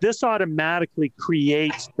palate, this automatically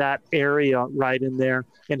creates that area right in there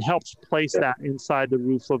and helps place that inside the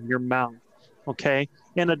roof of your mouth. Okay.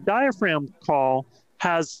 And a diaphragm call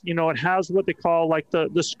has, it has what they call like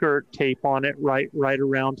the skirt tape on it, right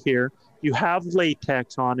around here. You have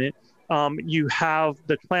latex on it. You have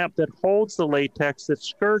the clamp that holds the latex that's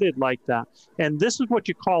skirted like that. And this is what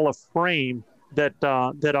you call a frame that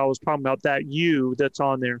I was talking about, that U that's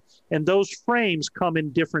on there. And those frames come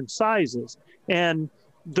in different sizes. And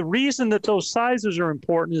the reason that those sizes are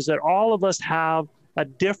important is that all of us have a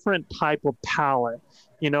different type of palate.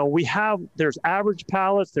 There's average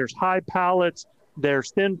palates, there's high palates,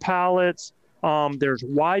 there's thin palates, there's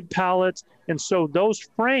wide palates. And so those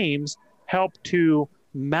frames help to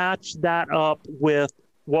match that up with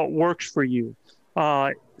what works for you.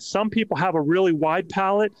 Some people have a really wide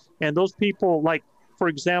palate, and those people, like, for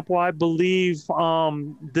example, I believe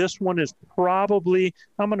this one is probably,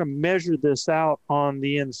 I'm going to measure this out on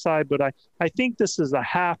the inside, but I think this is a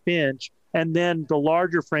 1/2 inch, and then the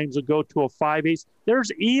larger frames will go to a 5/8.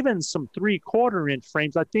 There's even some 3/4 inch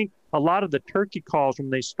frames. I think a lot of the turkey calls when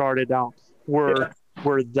they started out were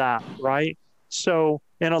that, right? So,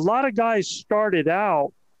 and a lot of guys started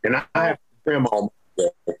out. And I have to trim all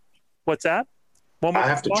mine. What's that? I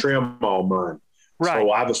have to trim all mine. Right.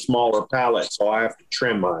 So I have a smaller palette, so I have to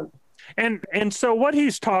trim mine. And so what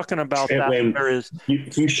he's talking about there is,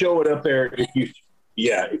 if you show it up there,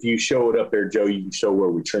 if you show it up there, Joe, you can show where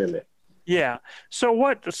we trim it. Yeah. So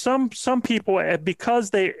what some people,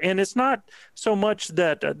 because and it's not so much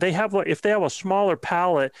that if they have a smaller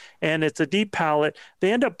palate and it's a deep palate,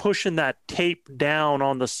 they end up pushing that tape down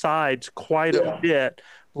on the sides quite a bit.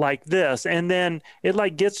 like this, and then it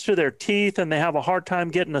like gets to their teeth and they have a hard time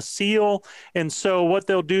getting a seal. And so what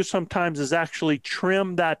they'll do sometimes is actually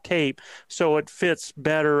trim that tape so it fits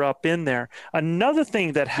better up in there. Another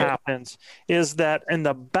thing that happens is that in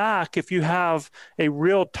the back, if you have a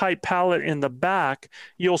real tight palate in the back,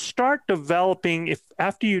 you'll start developing, if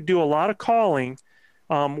after you do a lot of calling,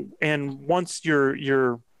 and once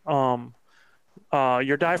your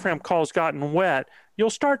diaphragm call's gotten wet, you'll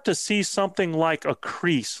start to see something like a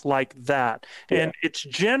crease like that. And it's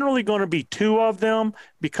generally going to be two of them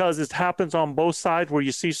because it happens on both sides where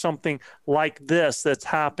you see something like this that's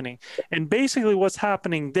happening. And basically what's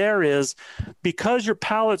happening there is because your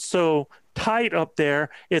palate's so tight up there,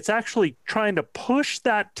 it's actually trying to push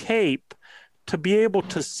that tape to be able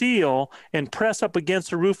to seal and press up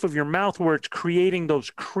against the roof of your mouth where it's creating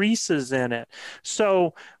those creases in it.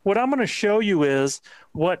 So what I'm going to show you is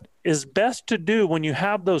what is best to do when you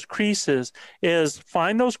have those creases is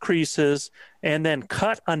find those creases and then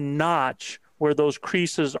cut a notch where those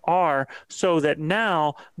creases are so that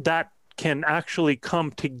now that can actually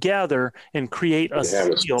come together and create a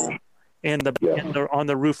seal on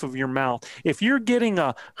the roof of your mouth. If you're getting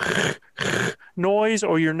a noise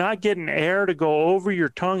or you're not getting air to go over your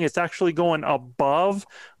tongue, it's actually going above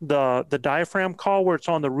the diaphragm call where it's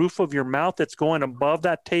on the roof of your mouth. It's going above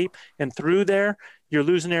that tape and through there. You're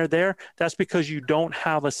losing air there. That's because you don't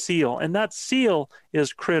have a seal, and that seal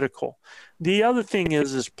is critical. The other thing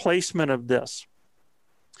is placement of this.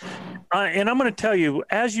 And I'm going to tell you,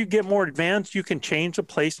 as you get more advanced, you can change the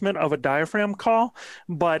placement of a diaphragm call,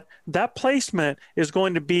 but that placement is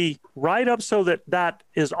going to be right up so that that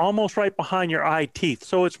is almost right behind your eye teeth.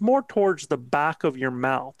 So it's more towards the back of your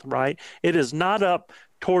mouth, right? It is not up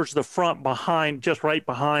towards the front behind, just right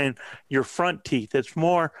behind your front teeth. It's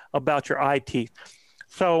more about your eye teeth.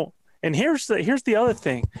 So, and here's the other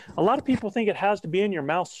thing. A lot of people think it has to be in your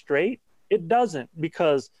mouth straight. It doesn't,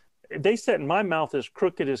 because they said my mouth is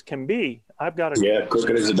crooked as can be. I've got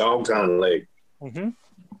crooked as a dog's hind leg. Mm-hmm.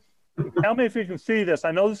 Tell me if you can see this.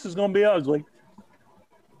 I know this is going to be ugly.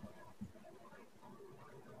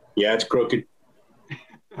 Yeah, it's crooked.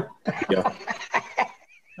 Yeah.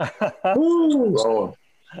 Ooh,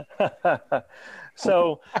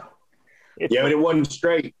 So, but it wasn't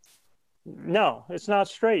straight. No, it's not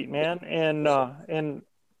straight, man. And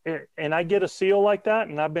I get a seal like that,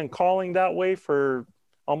 and I've been calling that way for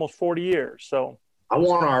almost 40 years. So I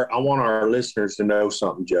want our listeners to know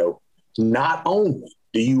something, Joe. Not only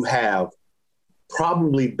do you have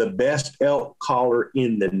probably the best elk caller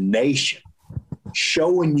in the nation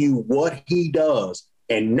showing you what he does,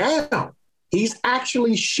 and now he's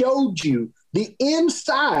actually showed you the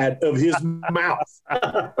inside of his mouth.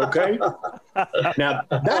 Okay? Now,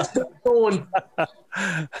 that's going,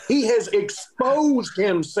 he has exposed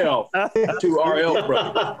himself to our elk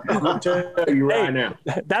brother. I'll tell you right now.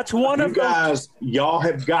 That's one you of guys, y'all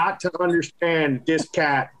have got to understand this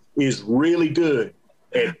cat is really good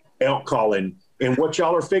at elk calling. And what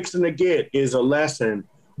y'all are fixing to get is a lesson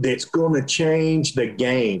that's going to change the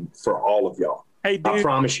game for all of y'all. Hey, dude, I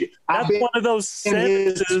promise you. That's one of those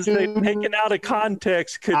sentences they've taken out of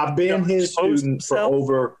context. I've been his student for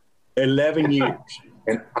over 11 years,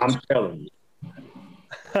 and I'm telling you.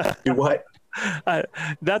 Do what?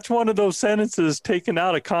 That's one of those sentences taken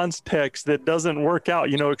out of context that doesn't work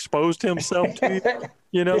out. Exposed himself to you.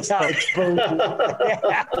 Yeah.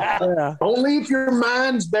 Only if your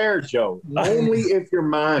mind's there, Joe. Only if your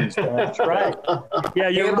mind's there. That's right. Yeah,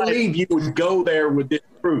 you can't believe you would go there with this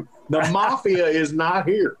truth. The mafia is not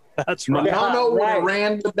here. That's right. Manano would have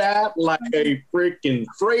ran to that like a freaking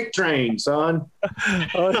freight train, son.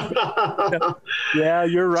 Yeah,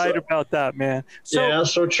 you're right about that, man.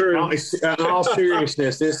 So true. In all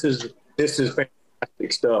seriousness, this is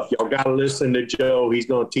fantastic stuff. Y'all got to listen to Joe. He's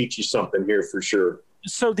going to teach you something here for sure.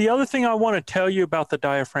 So the other thing I want to tell you about the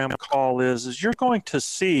diaphragm call is you're going to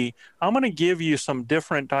see, I'm going to give you some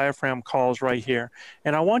different diaphragm calls right here.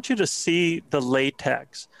 And I want you to see the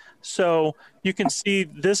latex. So you can see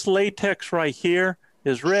this latex right here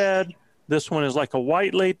is red. This one is like a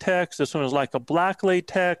white latex. This one is like a black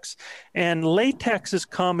latex. And latexes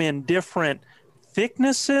come in different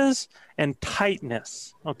thicknesses and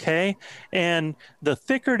tightness, okay? And the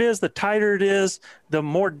thicker it is, the tighter it is, the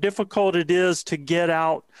more difficult it is to get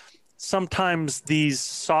out sometimes these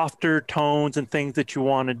softer tones and things that you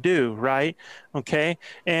want to do, right? Okay?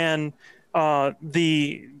 And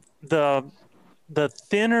the the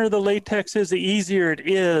thinner the latex is, the easier it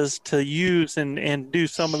is to use and do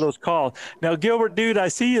some of those calls. Now, Gilbert, dude, I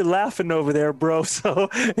see you laughing over there, bro. So,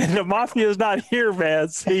 and the Mafia is not here, man.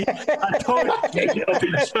 See, I told you.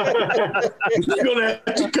 You're going to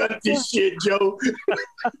have to cut this shit, Joe.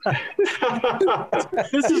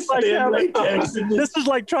 This is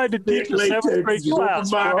like trying to teach a 7th grade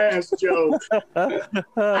class. My ass, Joe.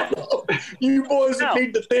 You boys that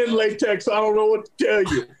need the thin latex, I don't know what to tell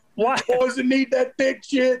you. Why? Boys that need that thick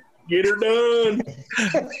shit, get her done.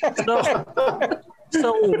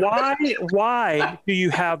 So why do you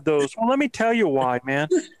have those? Well, let me tell you why, man.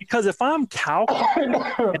 Because if I'm cow calling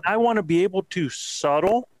and I want to be able to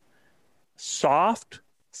subtle, soft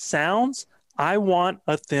sounds, I want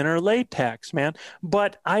a thinner latex, man.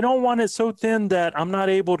 But I don't want it so thin that I'm not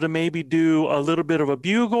able to maybe do a little bit of a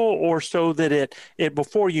bugle, or so that it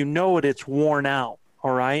before you know it, it's worn out.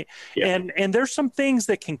 All right. Yeah. And there's some things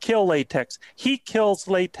that can kill latex. Heat kills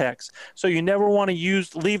latex. So you never want to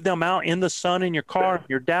leave them out in the sun in your car,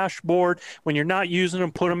 your dashboard. When you're not using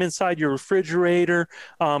them, put them inside your refrigerator.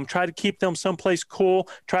 Try to keep them someplace cool.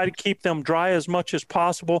 Try to keep them dry as much as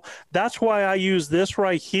possible. That's why I use this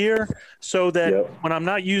right here, so that when I'm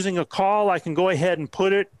not using a call, I can go ahead and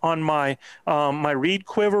put it on my reed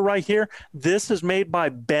quiver right here. This is made by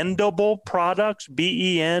Bendable Products,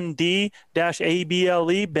 BEND-ABLE,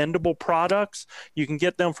 Bendable Products. You can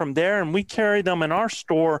get them from there, and we carry them in our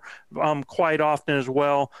store quite often as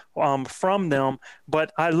well from them.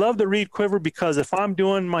 But I love the reed quiver because if I'm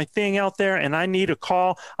doing my thing out there and I need a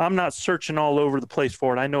call, I'm not searching all over the place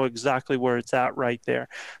for it. I know exactly where it's at right there.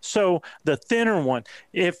 So the thinner one,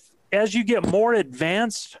 as you get more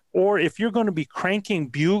advanced, or if you're going to be cranking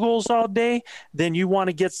bugles all day, then you want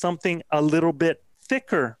to get something a little bit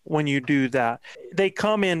thicker when you do that. They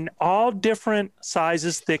come in all different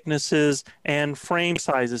sizes, thicknesses, and frame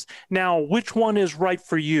sizes. Now, which one is right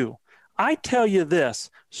for you? I tell you this,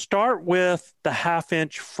 start with the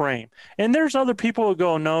 1/2-inch frame. And there's other people who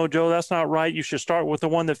go, no, Joe, that's not right. You should start with the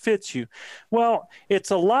one that fits you. Well,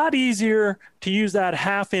 it's a lot easier to use that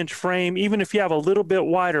 1/2-inch frame, even if you have a little bit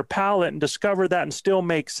wider palette, and discover that and still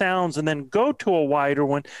make sounds, and then go to a wider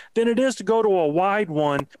one, than it is to go to a wide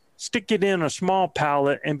one, stick it in a small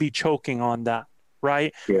palette, and be choking on that.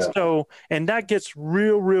 Right. Yeah. So, and that gets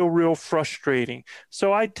real frustrating.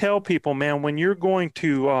 So I tell people, man, when you're going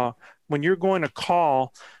to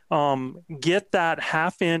call, get that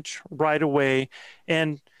 1/2-inch right away.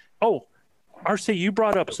 And, RC, you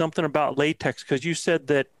brought up something about latex, because you said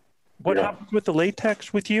that what happens with the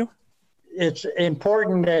latex with you? It's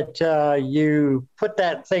important that you put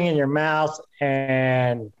that thing in your mouth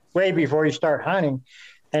and way before you start hunting,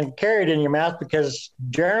 and carry it in your mouth, because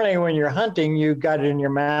generally when you're hunting, you've got it in your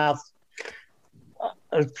mouth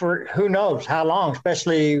for who knows how long,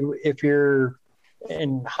 especially if you're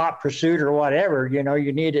in hot pursuit or whatever, you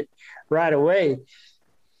need it right away.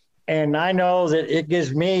 And I know that it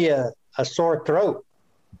gives me a sore throat.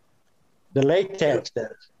 The latex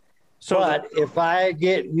does. But if I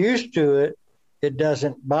get used to it, it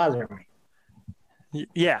doesn't bother me.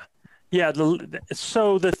 Yeah. Yeah.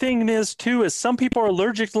 So the thing is, too, is some people are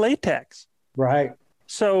allergic to latex. Right.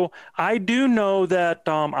 So I do know that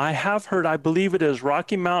I have heard, I believe it is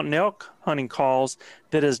Rocky Mountain Elk Hunting Calls,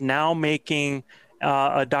 that is now making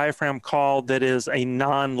a diaphragm call that is a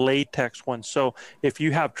non-latex one. So if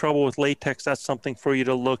you have trouble with latex, that's something for you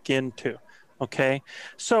to look into. Okay.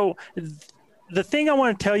 So the thing I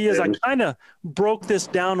want to tell you is I kind of broke this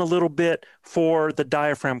down a little bit for the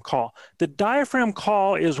diaphragm call. The diaphragm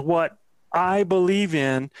call is what I believe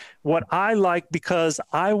in, what I like, because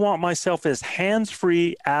I want myself as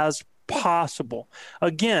hands-free as possible.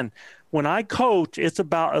 Again, when I coach, it's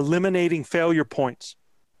about eliminating failure points.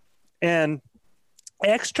 And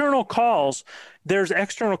external calls, there's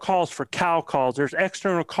external calls for cow calls. There's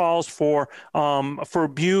external calls for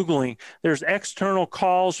bugling. There's external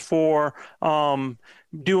calls for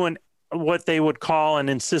doing what they would call an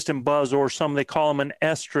insistent buzz, or some they call them an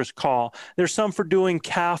estrus call. There's some for doing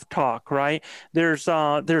calf talk, right? There's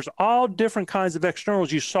all different kinds of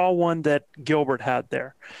externals. You saw one that Gilbert had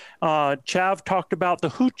there. Chav talked about the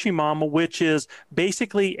hoochie mama, which is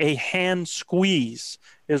basically a hand squeeze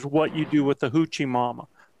is what you do with the hoochie mama.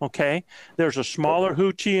 Okay. There's a smaller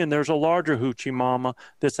hoochie and there's a larger hoochie mama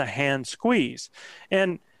that's a hand squeeze.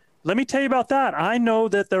 And let me tell you about that. I know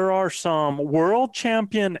that there are some world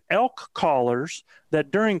champion elk callers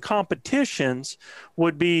that during competitions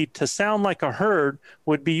would be, to sound like a herd,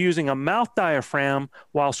 would be using a mouth diaphragm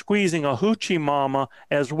while squeezing a hoochie mama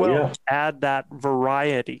as well to add that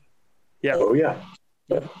variety. Yeah. Oh, yeah.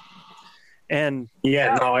 And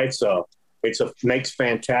no, it's makes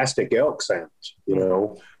fantastic elk sounds, you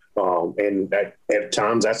know. And at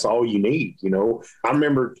times that's all you need, you know. I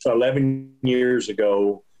remember 11 years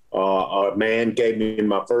ago, a man gave me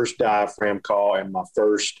my first diaphragm call and my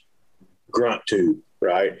first grunt tube,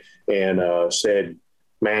 right? And said,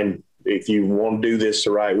 man, if you want to do this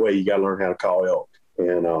the right way, you got to learn how to call elk.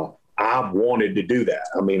 And I wanted to do that.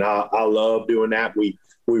 I mean, I love doing that. We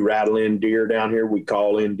rattle in deer down here. We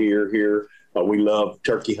call in deer here. We love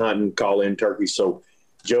turkey hunting, call in turkey. So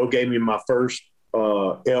Joe gave me my first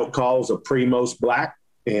elk calls, a Primos Black,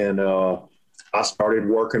 and I started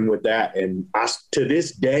working with that. And to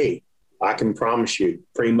this day, I can promise you,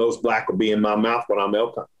 Primos Black will be in my mouth when I'm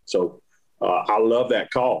elk hunting. So I love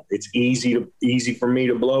that call. It's easy for me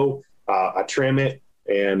to blow. I trim it,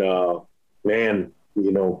 and man,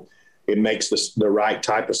 you know, it makes the right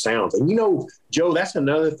type of sounds. And, you know, Joe, that's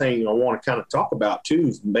another thing I want to kind of talk about too,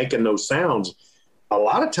 is making those sounds. A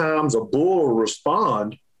lot of times a bull will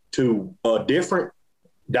respond to a different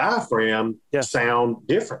diaphragm sound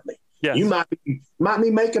differently. Yes. You might be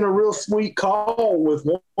making a real sweet call with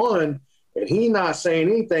one, and he's not saying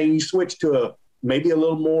anything. You switch to maybe a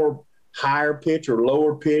little more higher pitch or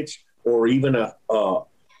lower pitch, or even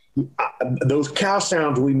those cow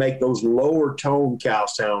sounds we make, those lower tone cow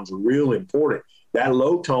sounds are real important. That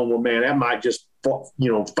low tone, well, man, that might just,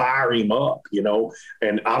 you know, fire him up, you know.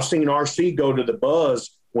 And I've seen RC go to the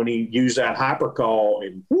buzz when he used that hyper call,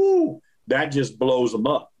 and whoo, that just blows them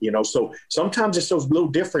up, you know. So sometimes it's those little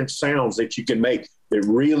different sounds that you can make that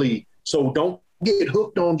really, so don't get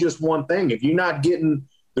hooked on just one thing. If you're not getting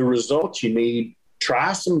the results you need,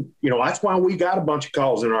 try some, you know. That's why we got a bunch of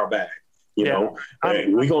calls in our bag. You know,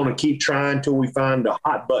 we're going to keep trying till we find the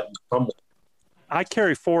hot button. I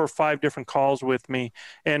carry 4 or 5 different calls with me.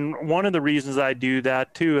 And one of the reasons I do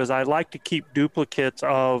that too is I like to keep duplicates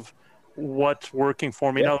of what's working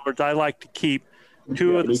for me. In other words, I like to keep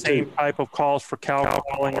 2 of the same type of calls for cow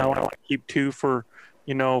calling. I like to keep 2 for,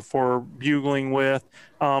 you know, for bugling with,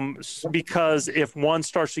 because if one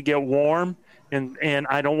starts to get warm, and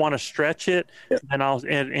I don't want to stretch it, and I'll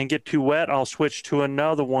and get too wet, I'll switch to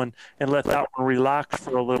another one and let that one relax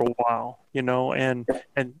for a little while, you know, and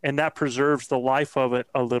that preserves the life of it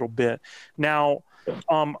a little bit. Now,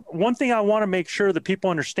 one thing I want to make sure that people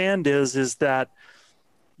understand is that,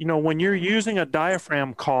 you know, when you're using a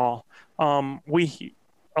diaphragm call, a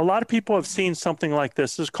lot of people have seen something like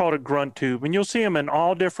this. This is called a grunt tube, and you'll see them in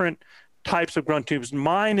all different types of grunt tubes.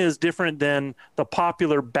 Mine is different than the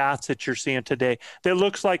popular bats that you're seeing today. That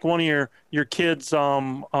looks like one of your kids'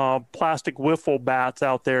 plastic wiffle bats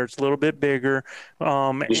out there. It's a little bit bigger.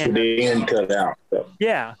 Just the end cut out.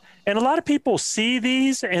 Yeah. And a lot of people see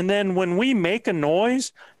these, and then when we make a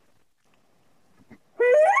noise,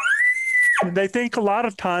 they think a lot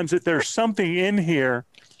of times that there's something in here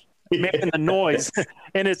making the noise,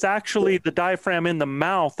 and it's actually the diaphragm in the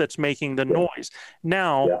mouth that's making the noise.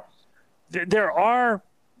 Now, there are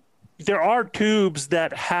tubes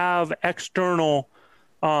that have external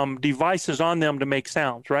devices on them to make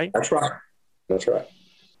sounds, right? That's right.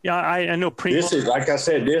 Yeah, I know. This is, like I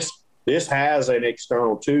said, this has an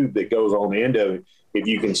external tube that goes on the end of it. If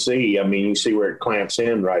you can see, I mean, you see where it clamps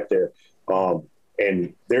in right there.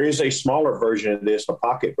 And there is a smaller version of this, a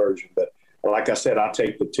pocket version, but like I said, I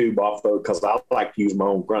take the tube off of it because I like to use my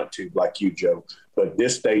own grunt tube like you, Joe. But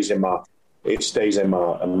this stays in my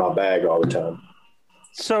bag all the time.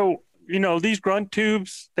 So, you know, these grunt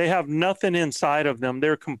tubes, they have nothing inside of them.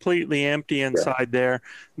 They're completely empty inside there.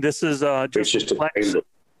 This is just a flex.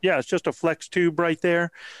 Yeah, it's just a flex tube right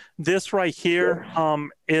there. This right here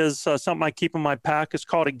is something I keep in my pack. It's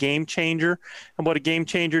called a Game Changer. And what a Game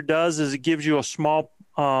Changer does is it gives you a small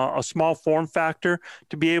form factor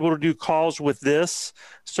to be able to do calls with this,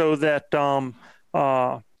 so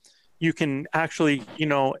that you can actually, you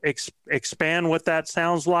know, expand what that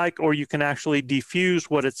sounds like, or you can actually diffuse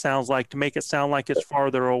what it sounds like to make it sound like it's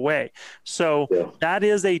farther away. So that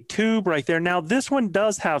is a tube right there. Now, this one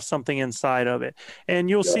does have something inside of it, and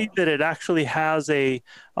you'll see that it actually has a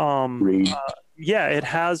it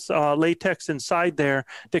has latex inside there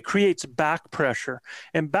that creates back pressure.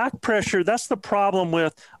 And back pressure, that's the problem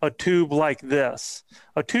with a tube like this.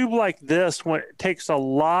 A tube like this, when it takes a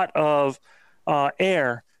lot of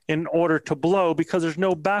air in order to blow, because there's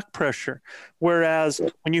no back pressure. Whereas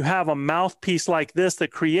when you have a mouthpiece like this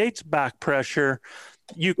that creates back pressure,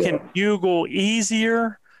 you can bugle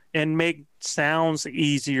easier and make sounds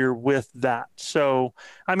easier with that. So,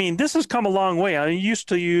 I mean, this has come a long way. I used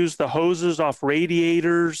to use the hoses off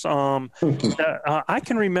radiators. I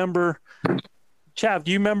can remember, Chav,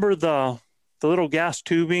 do you remember little gas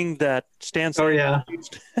tubing that stands. Oh yeah.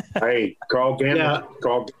 Hey, Carl Gannett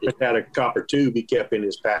had a copper tube he kept in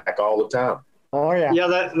his pack all the time. Oh yeah. Yeah,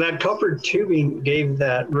 that copper tubing gave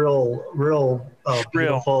that real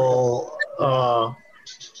beautiful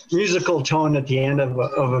musical tone at the end of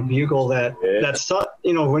a bugle. That's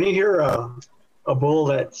when you hear a bull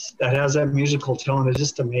that has that musical tone, it's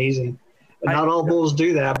just amazing. And not all bulls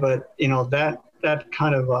do that, but that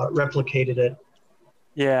kind of replicated it.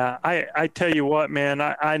 Yeah, I tell you what, man,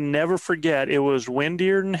 I never forget. It was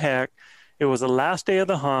windier than heck. It was the last day of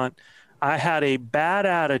the hunt. I had a bad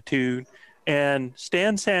attitude, and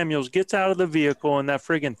Stan Samuels gets out of the vehicle in that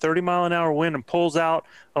friggin' 30-mile-an-hour wind and pulls out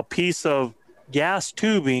a piece of gas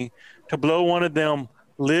tubing to blow one of them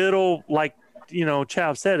little, like,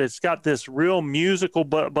 Chav said, it's got this real musical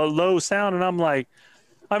but low sound. And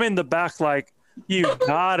I'm in the back like, you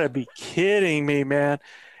gotta be kidding me, man.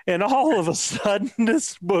 And all of a sudden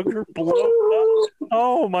this booger blows up.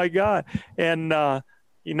 Oh my God. And,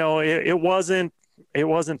 it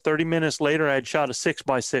wasn't 30 minutes later, I had shot a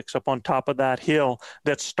 6x6 up on top of that hill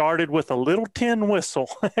that started with a little tin whistle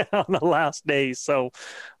on the last day. So,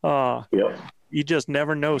 you just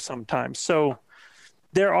never know sometimes. So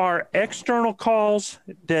there are external calls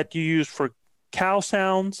that you use for cow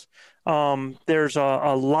sounds. There's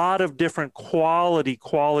a lot of different quality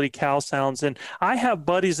cow sounds. And I have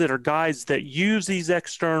buddies that are guides that use these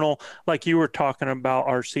external, like you were talking about,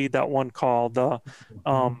 RC, that one call, the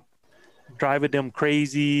Driving Them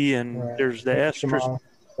Crazy, and there's the estrus.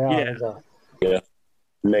 Yeah.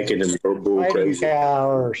 Making them bull crazy. Cow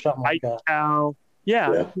or something like that. Cow.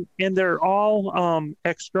 Yeah. And they're all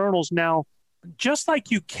externals. Now, just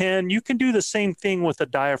like you can do the same thing with a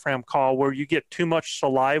diaphragm call where you get too much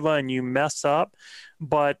saliva and you mess up.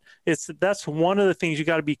 But that's one of the things you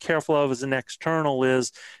got to be careful of as an external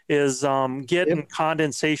is getting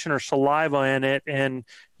condensation or saliva in it, and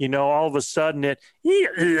all of a sudden it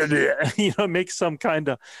makes some kind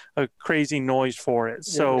of a crazy noise for it.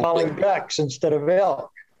 So you're calling ducks instead of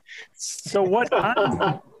elk. So what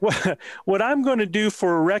I'm going to do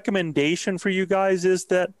for a recommendation for you guys is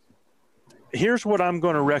that here's what I'm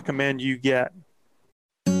going to recommend you get.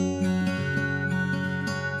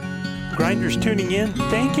 Grinders tuning in,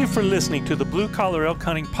 thank you for listening to the Blue Collar Elk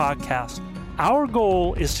Hunting Podcast. Our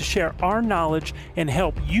goal is to share our knowledge and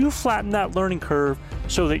help you flatten that learning curve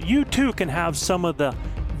so that you too can have some of the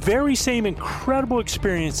very same incredible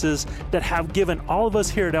experiences that have given all of us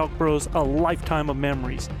here at Elk Bros a lifetime of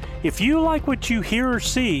memories. If you like what you hear or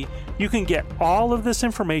see, you can get all of this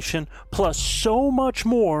information plus so much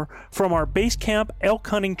more from our Base Camp Elk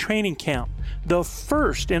Hunting Training Camp, the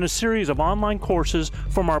first in a series of online courses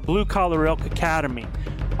from our Blue Collar Elk Academy.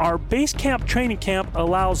 Our Base Camp Training Camp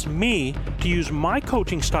allows me to use my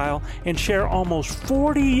coaching style and share almost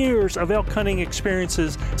 40 years of elk hunting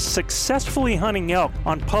experiences successfully hunting elk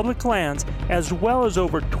on public lands, as well as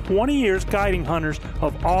over 20 years guiding hunters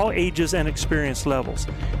of all ages and experience levels.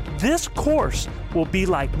 This course will be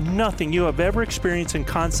like nothing you have ever experienced in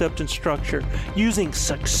concept and structure, using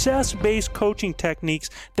success-based coaching techniques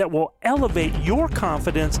that will elevate your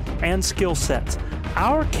confidence and skill sets.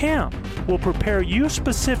 Our camp will prepare you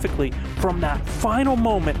specifically from that final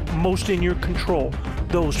moment most in your control,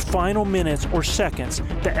 those final minutes or seconds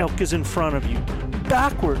the elk is in front of you,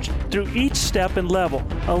 backwards through each step and level,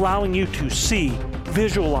 allowing you to see,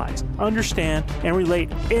 visualize, understand, and relate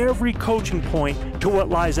every coaching point to what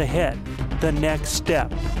lies ahead, the next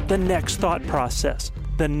step, the next thought process,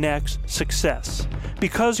 the next success.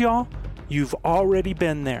 Because, y'all, you've already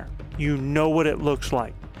been there. You know what it looks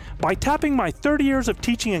like. By tapping my 30 years of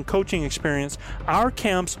teaching and coaching experience, our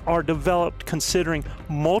camps are developed considering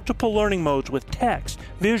multiple learning modes with text,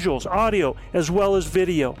 visuals, audio, as well as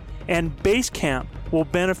video. And Base Camp will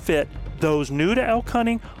benefit those new to elk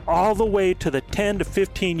hunting all the way to the 10 to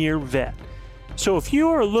 15 year vet. So if you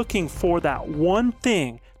are looking for that one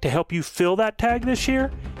thing to help you fill that tag this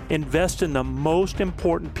year, invest in the most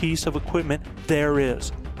important piece of equipment there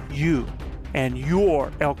is, you and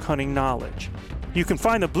your elk hunting knowledge. You can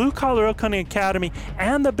find the Blue Collar Elk Hunting Academy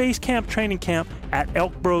and the Base Camp Training Camp at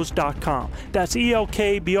elkbros.com. That's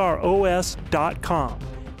ELKBROS.com.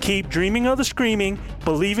 Keep dreaming of the screaming,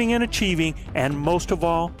 believing in achieving, and most of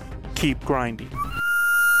all, keep grinding.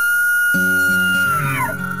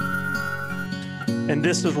 And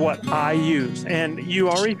this is what I use. And you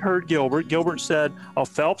already heard Gilbert. Gilbert said a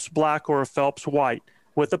Phelps Black or a Phelps White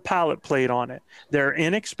with a pallet plate on it. They're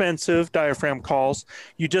inexpensive diaphragm calls.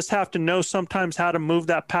 You just have to know sometimes how to move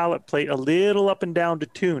that pallet plate a little up and down to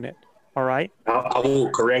tune it. All right? I will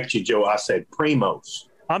correct you, Joe. I said Primos.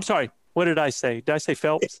 I'm sorry. What did I say? Did I say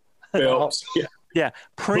Phelps? Phelps. Yeah. Yeah.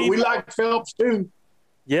 But we like Phelps too.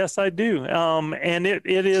 Yes, I do. And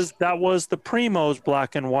that was the Primo's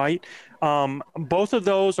black and white. Both of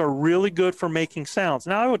those are really good for making sounds.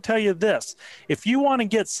 Now, I will tell you this. If you want to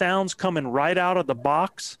get sounds coming right out of the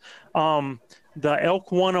box, the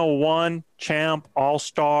Elk 101, Champ,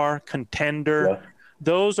 All-Star, Contender,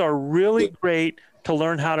 those are really great to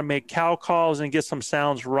learn how to make cow calls and get some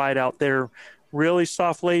sounds right out there. Really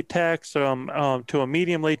soft latex to a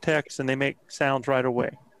medium latex, and they make sounds right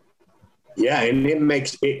away. Yeah, and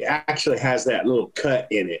it actually has that little cut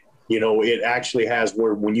in it. You know, it actually has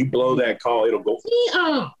where when you blow that call, it'll go,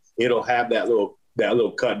 it'll have that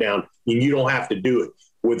little cut down, and you don't have to do it.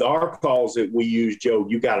 With our calls that we use, Joe,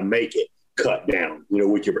 you got to make it cut down, you know,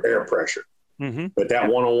 with your air pressure. Mm-hmm. But that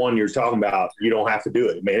 101 you're talking about, you don't have to do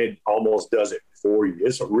it. Man, it almost does it for you.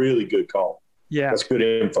 It's a really good call. Yeah. That's good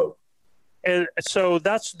info. And so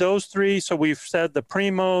that's those three. So we've said the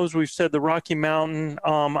Primos, we've said the Rocky Mountain.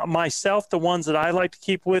 Myself, the ones that I like to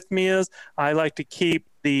keep with me is I like to keep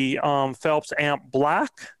the Phelps Amp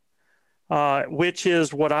Black, which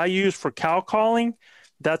is what I use for cow calling.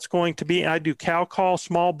 That's going to be, I do cow call,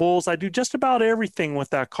 small bulls. I do just about everything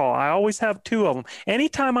with that call. I always have 2 of them.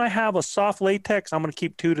 Anytime I have a soft latex, I'm going to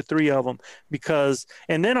keep 2 to 3 of them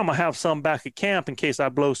and then I'm going to have some back at camp in case I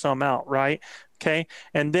blow some out, right? Okay.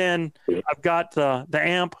 And then I've got the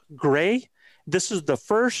Amp Gray. This is the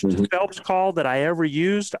first Phelps call that I ever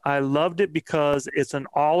used. I loved it because it's an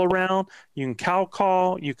all-around. You can cow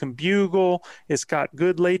call, you can bugle. It's got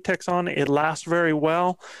good latex on it. It lasts very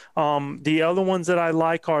well. The other ones that I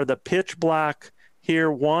like are the Pitch Black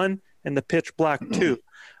here 1 and the Pitch Black 2.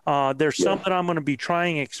 There's some that I'm going to be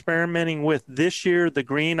experimenting with this year. The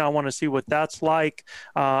green, I want to see what that's like.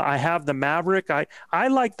 I have the Maverick. I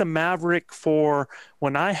like the Maverick for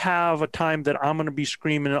when I have a time that I'm going to be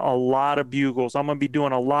screaming a lot of bugles. I'm going to be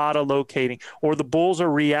doing a lot of locating, or the bulls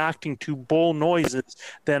are reacting to bull noises.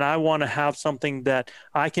 Then I want to have something that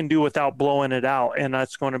I can do without blowing it out, and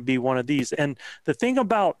that's going to be one of these. And the thing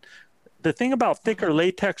about thicker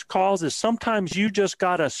latex calls is sometimes you just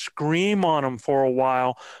got to scream on them for a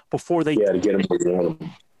while before they to get them where you want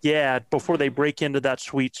them. Yeah, before they break into that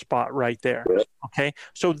sweet spot right there. Yeah. Okay,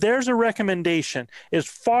 so there's a recommendation. As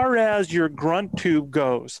far as your grunt tube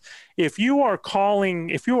goes, if you are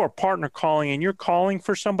partner calling and you're calling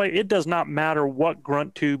for somebody, it does not matter what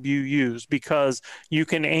grunt tube you use, because you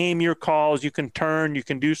can aim your calls, you can turn, you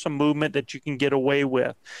can do some movement that you can get away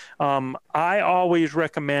with. I always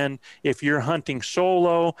recommend, if you're hunting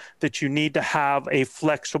solo, that you need to have a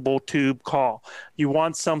flexible tube call. You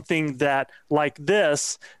want something that, like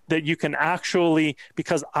this, that you can actually,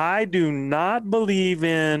 because I do not believe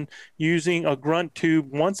in using a grunt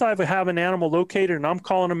tube. Once I have an animal located and I'm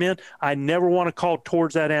calling them in, I never want to call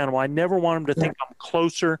towards that animal. I never want them to think I'm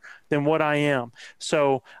closer than what I am.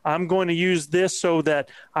 So I'm going to use this so that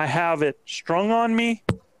I have it strung on me,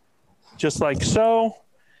 just like so.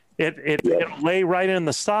 It'll lay right in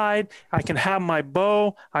the side. I can have my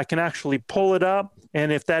bow. I can actually pull it up.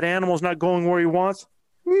 And if that animal's not going where he wants,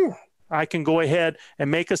 I can go ahead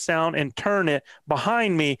and make a sound and turn it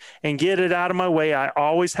behind me and get it out of my way. I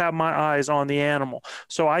always have my eyes on the animal.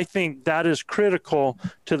 So I think that is critical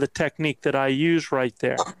to the technique that I use right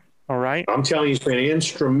there. All right. I'm telling you, it's been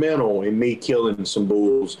instrumental in me killing some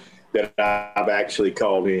bulls that I've actually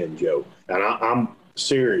called in, Joe. And I'm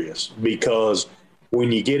serious, because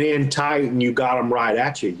when you get in tight and you got them right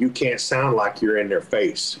at you, you can't sound like you're in their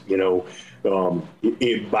face, you know.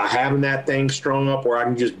 By having that thing strung up where I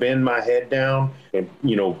can just bend my head down and,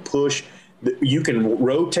 you know, push, you can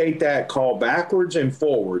rotate that call backwards and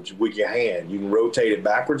forwards with your hand. You can rotate it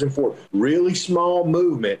backwards and forward, really small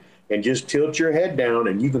movement, and just tilt your head down,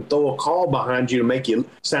 and you can throw a call behind you to make you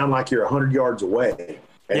sound like you're 100 yards away.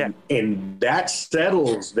 And that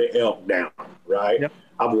settles the elk down, right? Yep.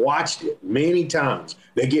 I've watched it many times.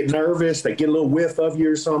 They get nervous. They get a little whiff of you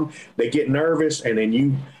or something. They get nervous, and then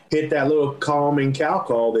you hit that little calming cow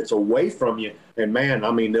call that's away from you, and man,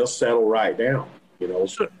 I mean, they'll settle right down, you know.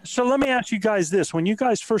 So let me ask you guys this: when you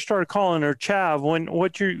guys first started calling, or Chav,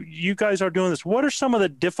 what you guys are doing this, what are some of the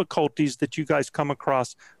difficulties that you guys come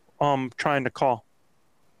across trying to call?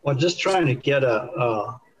 Well, just trying to get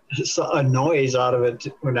a noise out of it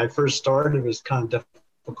when I first started was kind of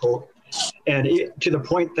difficult, and to the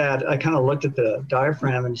point that I kind of looked at the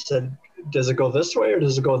diaphragm and said, "Does it go this way or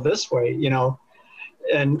does it go this way?" You know.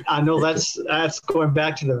 And I know that's going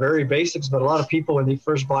back to the very basics, but a lot of people, when they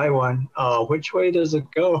first buy one, which way does it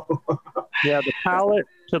go? Yeah, the pallet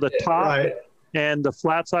to the top, right, and the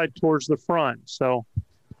flat side towards the front. So,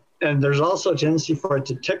 and there's also a tendency for it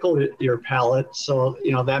to tickle your palate. So,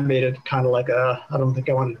 you know, that made it kind of like I don't think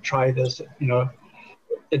I wanted to try this. You know,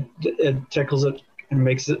 it tickles it and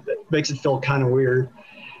makes it feel kind of weird.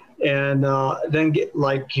 And then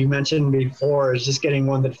like you mentioned before, is just getting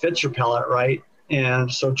one that fits your palate right.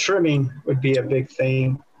 And so trimming would be a big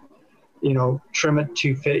thing. Trim it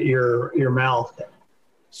to fit your mouth.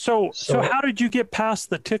 So how did you get past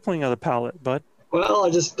the tickling of the palate, bud? Well,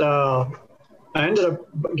 I ended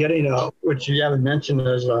up getting which you haven't mentioned,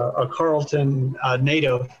 is a Carlton,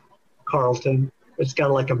 native Carlton. It's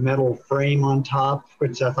got like a metal frame on top,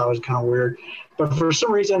 which I thought was kind of weird. But for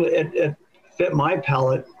some reason, it fit my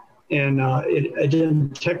palate, and it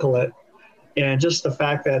didn't tickle it. And just the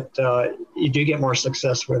fact that you do get more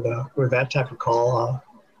success with that type of call,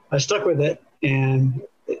 I stuck with it, and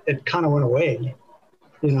it kind of went away.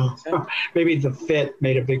 Maybe the fit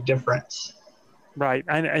made a big difference. Right.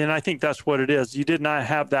 And I think that's what it is. You did not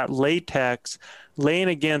have that latex laying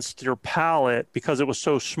against your palate because it was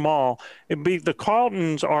so small. The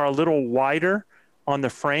Carltons are a little wider on the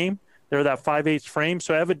frame. They're that 5/8 frame.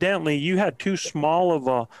 So evidently you had too small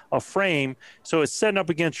of a frame. So it's setting up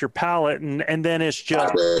against your palate, and then it's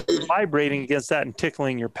just vibrating against that and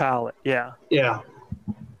tickling your palate. Yeah. Yeah.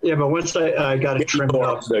 Yeah. But once I got it trimmed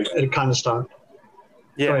up, it kind of stopped.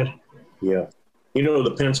 Yeah. Yeah.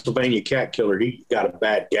 The Pennsylvania cat killer, he got a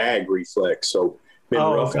bad gag reflex. So been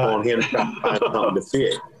rough on him trying to find something to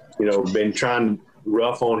fit. Been trying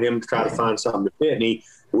rough on him to try to find something to fit. And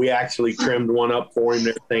we actually trimmed one up for him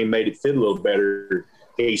and everything, made it fit a little better.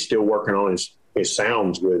 He's still working on his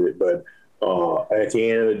sounds with it. But at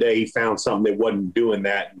the end of the day, he found something that wasn't doing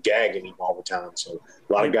that and gagging him all the time. So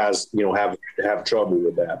a lot of guys, have trouble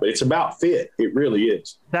with that. But it's about fit. It really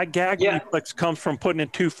is. That gag reflex comes from putting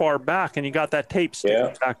it too far back, and you got that tape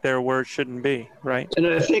sticking back there where it shouldn't be, right? And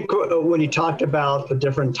I think when you talked about the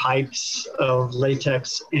different types of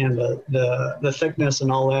latex and the thickness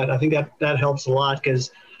and all that, I think that helps a lot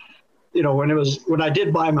because when I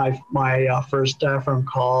did buy my first diaphragm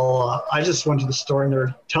call, I just went to the store and there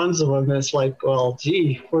were tons of them. And it's like, well,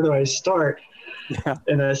 gee, where do I start? Yeah.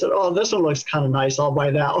 And I said, oh, this one looks kind of nice. I'll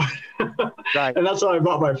buy that one. Right. And that's how I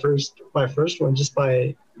bought my first one, just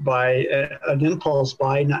by an impulse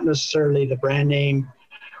buy, not necessarily the brand name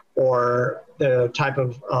or the type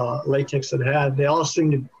of latex it had. They all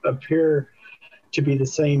seem to appear to be the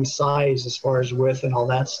same size as far as width and all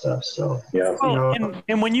that stuff. So yeah. Well,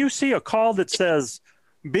 and when you see a call that says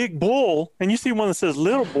big bull and you see one that says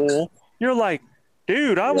little bull, you're like,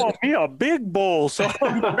 dude, I want me a big bull. So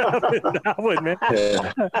I'm grabbing that one, man.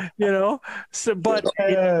 So, but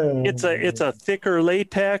it's a thicker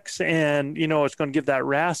latex, and it's going to give that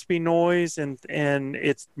raspy noise, and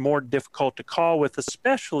it's more difficult to call with,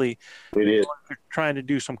 especially it is if you're trying to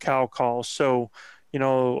do some cow calls. So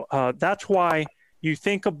that's why you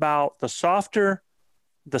think about the softer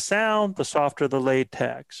the sound, the softer the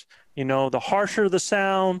latex. The harsher the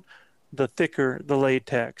sound, the thicker the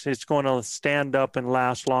latex. It's going to stand up and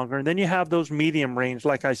last longer. And then you have those medium range,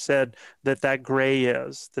 like I said, that gray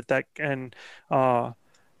is. And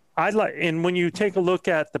when you take a look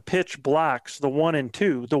at the pitch blacks, the 1 and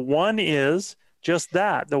 2, the 1 is just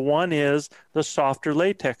that. The 1 is the softer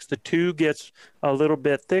latex. The 2 gets a little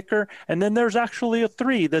bit thicker. And then there's actually a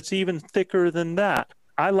 3 that's even thicker than that.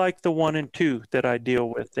 I like the 1 and 2 that I deal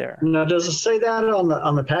with there. Now, does it say that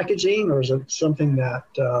on the packaging, or is it something that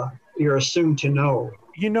you're assumed to know?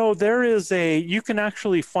 You can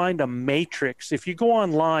actually find a matrix. If you go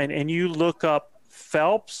online and you look up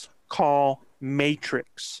Phelps Call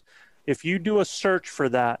Matrix, if you do a search for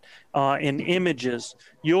that in images,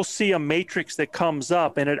 you'll see a matrix that comes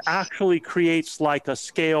up, and it actually creates like a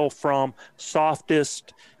scale from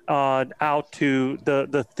softest out to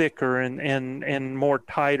the thicker and more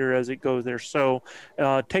tighter as it goes there. So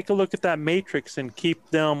take a look at that matrix and keep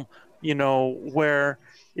them, where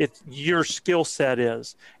it's your skill set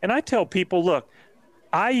is. And I tell people, look,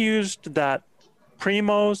 I used that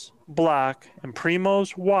Primos black and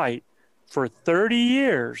Primos white for 30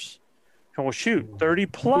 years. 30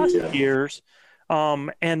 plus years.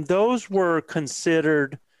 And those were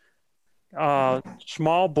considered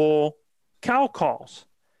small bull cow calls.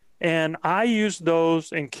 And I used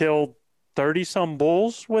those and killed 30 some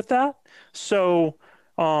bulls with that. So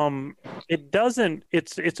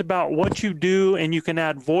it's about what you do, and you can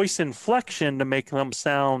add voice inflection to make them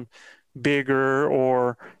sound bigger,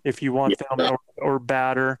 or if you want them or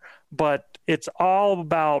badder. But it's all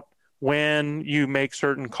about when you make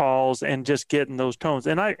certain calls and just getting those tones.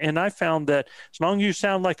 And I found that as long as you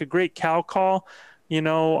sound like a great cow call,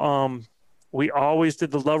 we always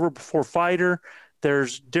did the lover before fighter.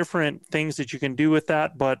 There's different things that you can do with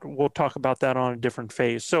that, but we'll talk about that on a different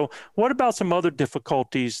phase. So what about some other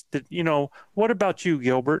difficulties that, what about you,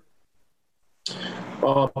 Gilbert?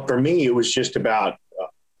 For me, it was just about,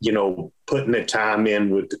 putting the time in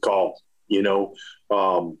with the call.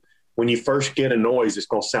 When you first get a noise, it's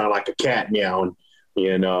going to sound like a cat meowing,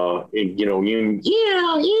 and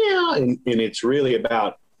it's really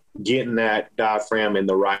about getting that diaphragm in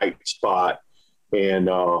the right spot and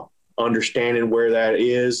understanding where that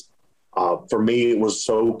is. For me, it was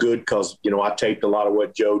so good because, I taped a lot of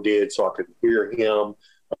what Joe did so I could hear him,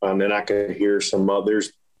 and then I could hear some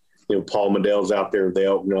others. Paul Medell's out there with the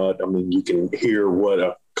elk nut. I mean, you can hear what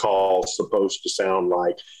a call's supposed to sound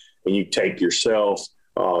like, and you tape yourself.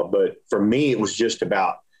 But for me, it was just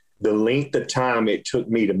about the length of time it took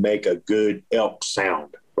me to make a good elk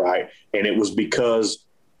sound, right? And it was because,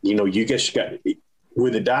 you just got –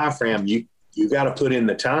 with a diaphragm, you got to put in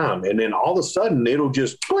the time. And then all of a sudden, it'll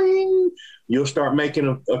just cling. You'll start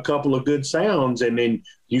making a couple of good sounds, and then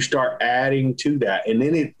you start adding to that. And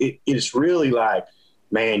then it's really like –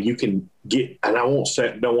 man, you can get, and I don't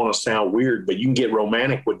want to sound weird, but you can get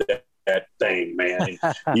romantic with that thing, man.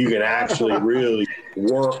 You can actually really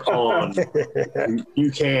work on,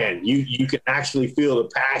 you can actually feel the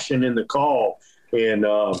passion in the call. And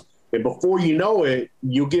before you know it,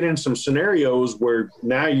 you'll get in some scenarios where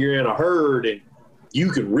now you're in a herd and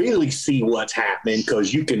you can really see what's happening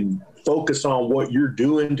because you can focus on what you're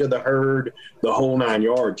doing to the herd, the whole 9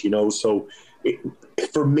 yards, So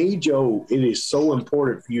for me, Joe, it is so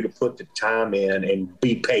important for you to put the time in and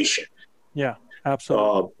be patient. Yeah,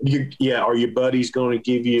 absolutely. Are your buddies going to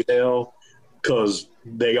give you hell? Because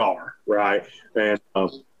they are, right? And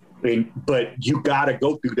but you got to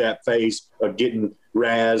go through that phase of getting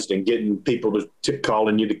razzed and getting people to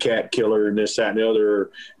calling you the cat killer and this, that, and the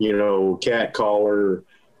other, cat caller,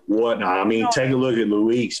 whatnot. I mean, take a look at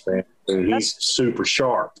Luis, man. He's super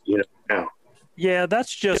sharp, now. Yeah,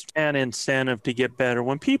 that's just an incentive to get better.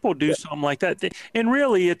 When people do something like that, and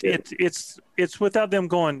really it's without them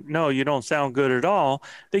going, no, you don't sound good at all.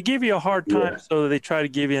 They give you a hard time, so they try to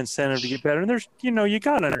give you incentive to get better. And there's, you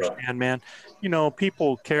got to understand, man,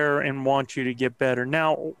 people care and want you to get better.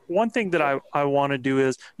 Now, one thing that I want to do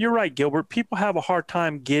is, you're right, Gilbert, people have a hard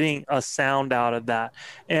time getting a sound out of that.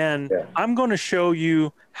 And I'm going to show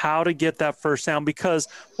you how to get that first sound, because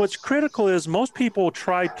what's critical is most people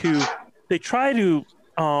try to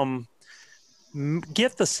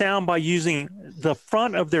get the sound by using the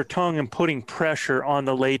front of their tongue and putting pressure on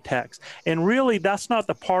the latex. And really, that's not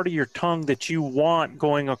the part of your tongue that you want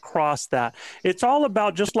going across that. It's all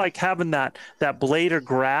about just like having that blade of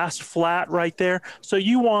grass flat right there. So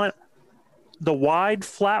you want the wide,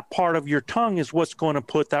 flat part of your tongue is what's going to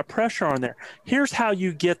put that pressure on there. Here's how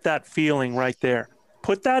you get that feeling right there.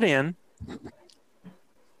 Put that in,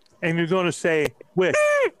 and you're going to say, wish,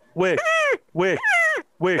 wish, wish,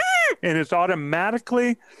 wish, and it's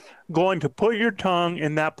automatically going to put your tongue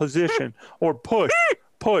in that position. Or push,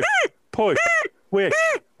 push, push, wish,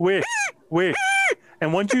 wish, wish.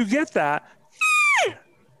 And once you get that,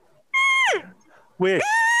 wish.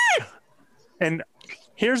 And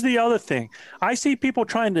here's the other thing. I see people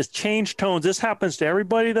trying to change tones. This happens to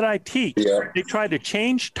everybody that I teach. Yeah. They try to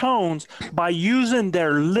change tones by using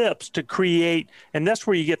their lips to create, and that's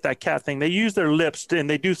where you get that cat thing. They use their lips and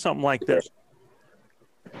they do something like this.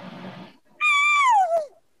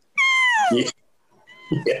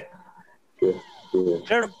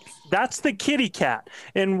 That's the kitty cat,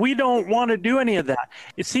 and we don't want to do any of that.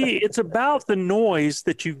 You see, it's about the noise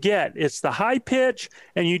that you get. It's the high pitch,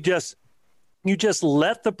 and you just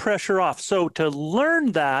let the pressure off. So to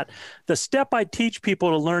learn that, the step I teach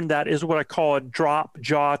people to learn that is what I call a drop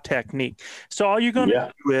jaw technique. So all you're going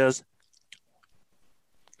to do is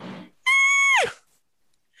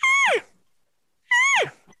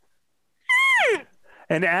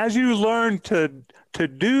and as you learn to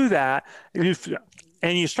do that,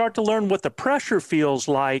 and you start to learn what the pressure feels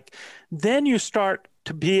like, then you start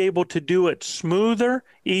to be able to do it smoother,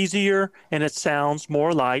 easier, and it sounds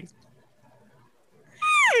more like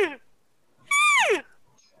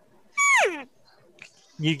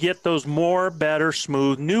you get those more better,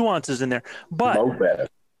 smooth nuances in there. But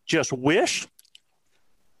just wish,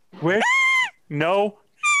 no,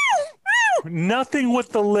 nothing with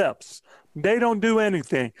the lips. They don't do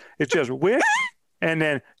anything. It's just wish and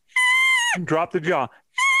then drop the jaw.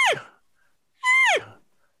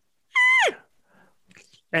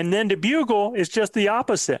 And then the bugle is just the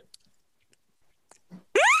opposite.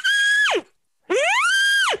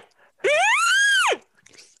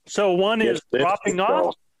 So one is dropping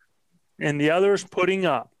off and the other is putting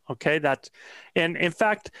up. Okay, and in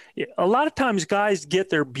fact, a lot of times guys get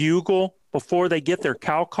their bugle before they get their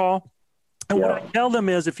cow call. And what I tell them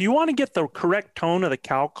is, if you want to get the correct tone of the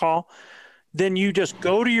cow call, then you just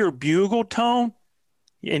go to your bugle tone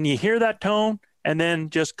and you hear that tone and then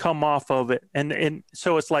just come off of it. And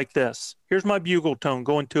so it's like this. Here's my bugle tone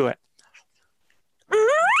going to it.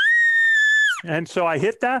 And so I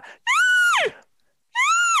hit that.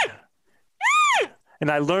 And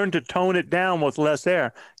I learned to tone it down with less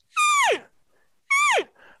air.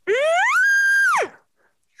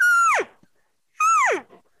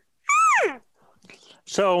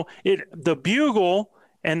 So the bugle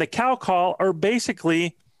and the cow call are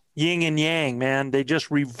basically yin and yang, man. They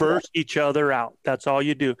just reverse each other out. That's all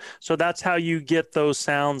you do. So that's how you get those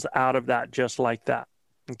sounds out of that, just like that.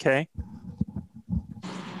 Okay.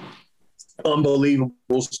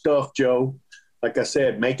 Unbelievable stuff, Joe. Like I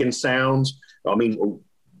said, making sounds. I mean,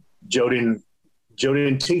 Joe didn't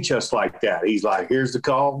teach us like that. He's like, here's the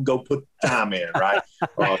call, go put the time in, right?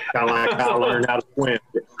 Kind of like how I learned how to swim.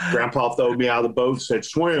 Grandpa throwed me out of the boat and said,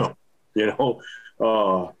 swim,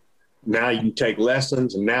 Now you can take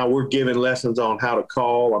lessons, and now we're giving lessons on how to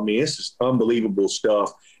call. I mean, it's just unbelievable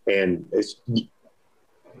stuff. And we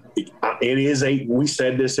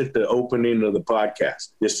said this at the opening of the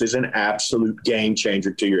podcast. This is an absolute game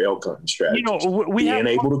changer to your elk hunting strategy. Being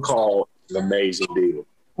able to call is an amazing deal.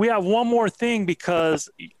 We have one more thing, because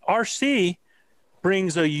RC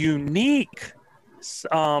brings a unique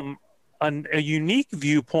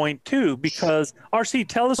viewpoint too. Because RC,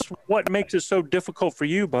 tell us what makes it so difficult for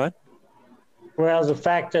you, bud. Well, the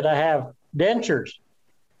fact that I have dentures.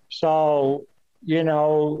 So,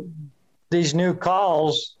 these new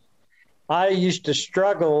calls, I used to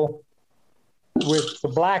struggle with the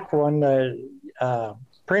black one, the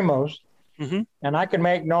Primos, and I can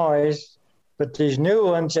make noise. But these new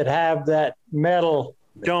ones that have that metal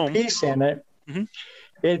dome piece in it,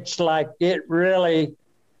 it's like it really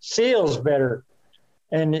seals better.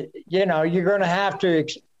 And, you're going to have to,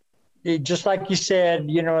 just like you said,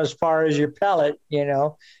 as far as your pellet,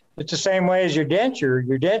 it's the same way as your denture.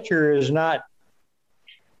 Your denture is not,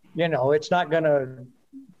 it's not going to,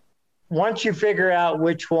 once you figure out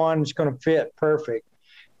which one's going to fit perfect,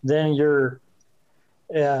 then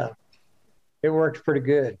it works pretty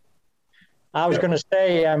good. I was going to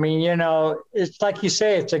say, I mean, it's like you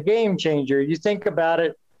say, it's a game changer. You think about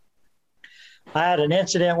it. I had an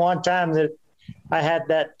incident one time that I had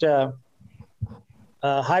that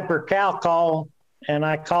hyper cow call, and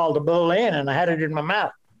I called the bull in, and I had it in my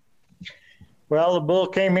mouth. Well, the bull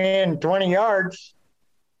came in 20 yards.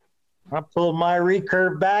 I pulled my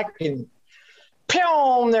recurve back, and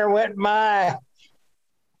pew, there went my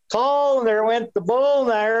call, and there went the bull, and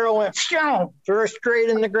the arrow went straight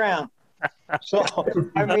in the ground. So,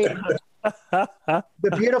 I mean,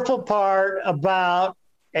 the beautiful part about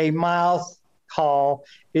a mouth call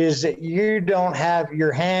is that you don't have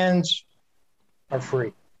your hands are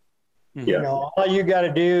free. Yeah. All you got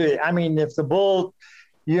to do, I mean, if the bull,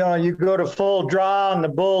 you go to full draw and the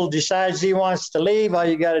bull decides he wants to leave, all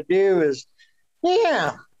you got to do is,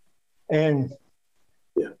 and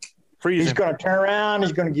he's going to turn around,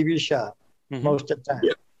 he's going to give you a shot most of the time.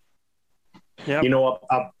 Yeah. Yep.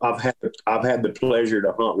 I've had the pleasure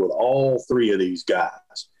to hunt with all three of these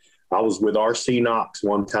guys. I was with RC Knox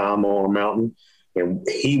one time on a mountain, and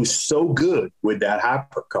he was so good with that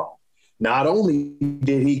hyper call. Not only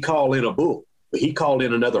did he call in a bull, but he called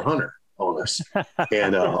in another hunter on us.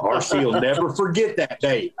 And RC will never forget that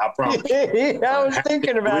day, I promise. I was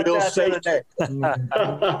thinking about that the other day.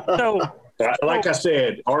 So, like I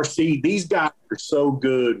said, RC, these guys are so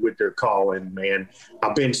good with their calling, man.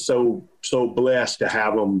 I've been so blessed to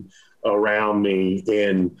have them around me.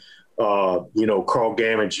 And, Carl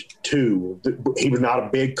Gamage, too. He was not a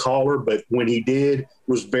big caller, but when he did,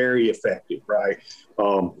 was very effective, right?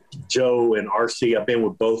 Joe and RC, I've been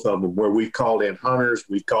with both of them where we called in hunters.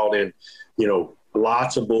 We called in,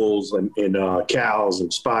 lots of bulls and cows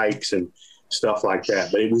and spikes and stuff like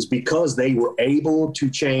that. But it was because they were able to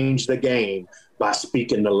change the game by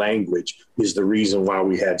speaking the language is the reason why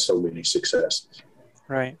we had so many successes.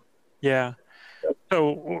 Right. Yeah.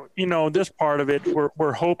 So, this part of it,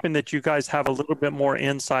 we're hoping that you guys have a little bit more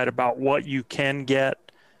insight about what you can get,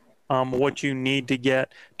 what you need to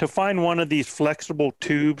get. To find one of these flexible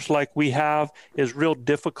tubes like we have is real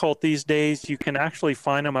difficult these days. You can actually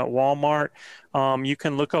find them at Walmart. You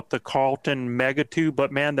can look up the Carlton Mega Tube,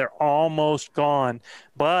 but man, they're almost gone.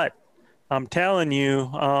 But I'm telling you,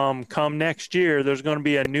 come next year, there's going to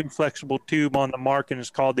be a new flexible tube on the market, and it's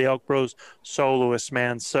called the Elk Bros Soloist,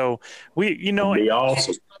 man. So be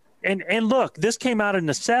awesome. And look, this came out of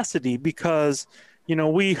necessity because,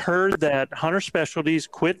 we heard that Hunter Specialties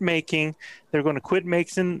they're going to quit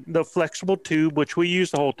making the flexible tube, which we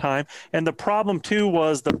use the whole time. And the problem too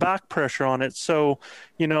was the back pressure on it. So,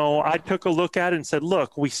 I took a look at it and said,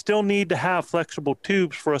 look, we still need to have flexible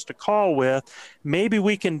tubes for us to call with. Maybe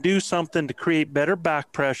we can do something to create better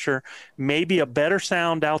back pressure, maybe a better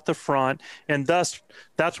sound out the front. And thus,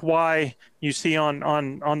 that's why you see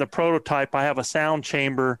on the prototype, I have a sound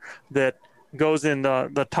chamber that goes in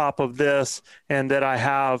the top of this, and that I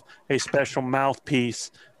have a special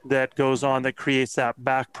mouthpiece that goes on that creates that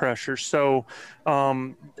back pressure. So,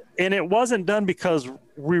 and it wasn't done because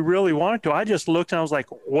we really wanted to. I just looked and I was like,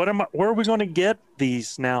 where are we going to get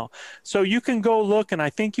these now? So you can go look, and I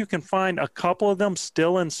think you can find a couple of them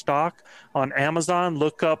still in stock on Amazon.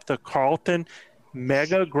 Look up the Carlton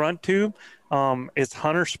Mega Grunt Tube. It's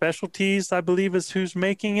Hunter Specialties, I believe, is who's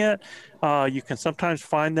making it. You can sometimes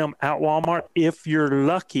find them at Walmart if you're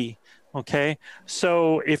lucky. Okay,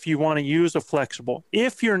 so if you want to use a flexible,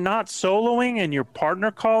 if you're not soloing and your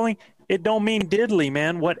partner calling, it don't mean diddly,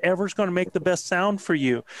 man. Whatever's going to make the best sound for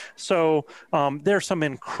you. So there's some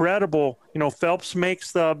incredible, Phelps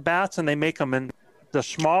makes the bats, and they make them in the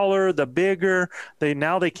smaller, the bigger. They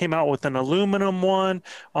came out with an aluminum one.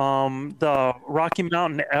 The Rocky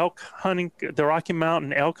Mountain elk hunting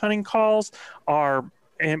calls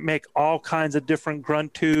and make all kinds of different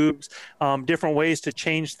grunt tubes, different ways to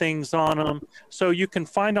change things on them. So you can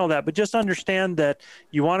find all that, but just understand that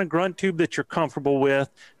you want a grunt tube that you're comfortable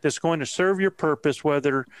with, that's going to serve your purpose.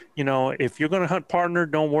 Whether, if you're going to hunt partner,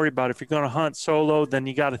 don't worry about it. If you're going to hunt solo, then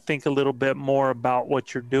you got to think a little bit more about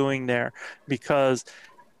what you're doing there, because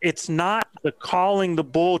it's not the calling the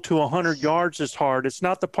bull to 100 yards is hard. It's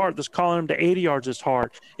not the part that's calling him to 80 yards is hard.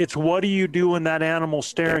 It's what do you do when that animal's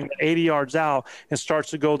staring 80 yards out and starts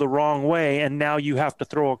to go the wrong way, and now you have to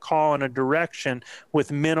throw a call in a direction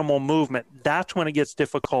with minimal movement. That's when it gets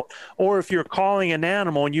difficult. Or if you're calling an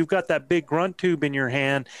animal and you've got that big grunt tube in your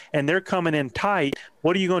hand and they're coming in tight,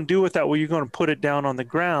 what are you going to do with that? Well, you're going to put it down on the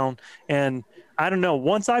ground, and I don't know.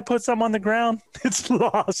 Once I put some on the ground, it's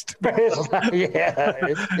lost. It's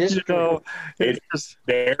just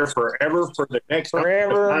there forever for the next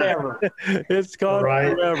forever and ever. It's gone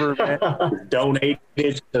forever, man. Donated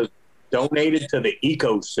to the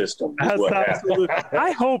ecosystem. Absolutely.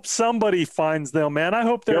 I hope somebody finds them, man. I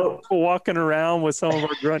hope there are people walking around with some of our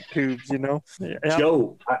grunt tubes. Yeah.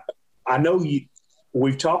 Joe, I know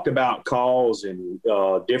we've talked about calls and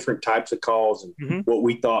different types of calls and what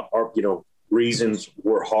we thought are reasons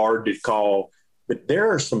were hard to call, but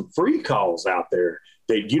there are some free calls out there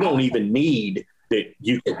that you don't even need, that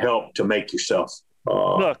you can help to make yourself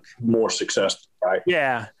more successful, right?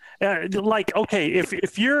 Yeah. Okay,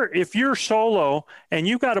 if you're solo and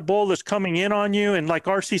you've got a bull that's coming in on you, and like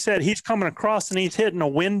RC said, he's coming across and he's hitting a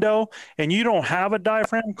window, and you don't have a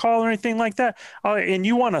diaphragm call or anything like that, and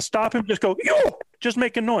you want to stop him, just go, yo, just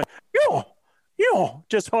make a noise, yo.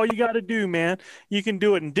 Just all you got to do, man. You can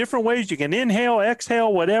do it in different ways. You can inhale,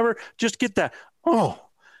 exhale, whatever. Just get that,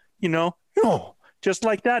 just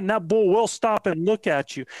like that. And that bull will stop and look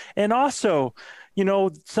at you. And also,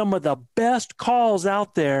 some of the best calls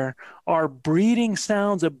out there are breeding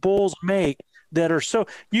sounds that bulls make that are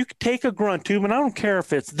you could take a grunt tube, and I don't care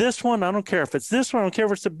if it's this one, I don't care if it's this one, I don't care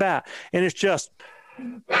if it's a bat, and it's just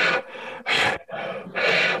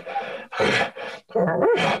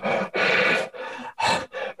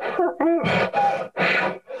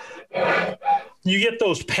you get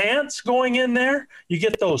those pants going in there, you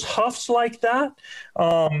get those huffs like that,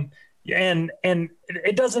 and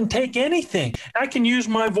it doesn't take anything. I can use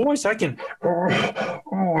my voice. I can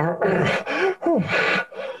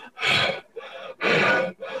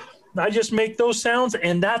I just make those sounds,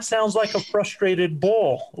 and that sounds like a frustrated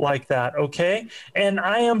bull like that, okay? And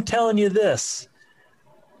I am telling you this,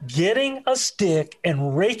 getting a stick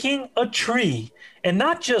and raking a tree, and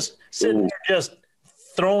not just sitting there just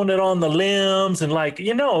throwing it on the limbs and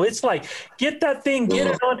it's like, get that thing, get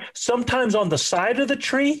it on, sometimes on the side of the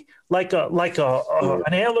tree, like an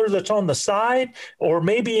antler that's on the side, or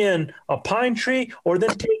maybe in a pine tree, or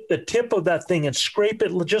then take the tip of that thing and scrape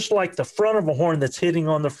it just like the front of a horn that's hitting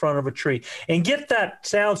on the front of a tree, and get that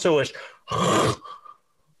sound. So it's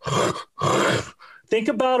think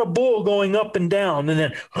about a bull going up and down, and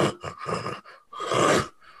then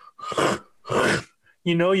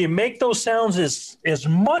you make those sounds as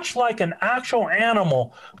much like an actual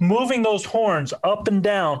animal moving those horns up and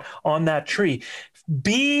down on that tree.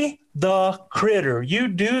 Be the critter. You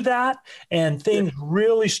do that, and things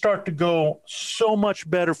really start to go so much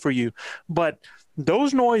better for you. But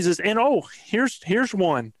those noises, and here's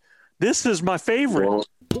one. This is my favorite.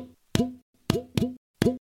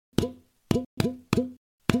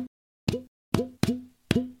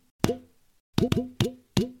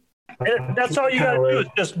 that's all you got to do is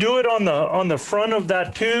just do it on the front of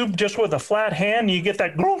that tube, just with a flat hand. You get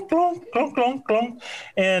that glunk, glunk, glunk, glunk, glunk,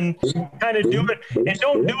 and kind of do it. And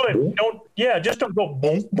don't do it. Just don't go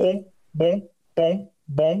boom, boom, boom, boom,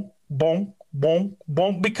 boom, boom, boom,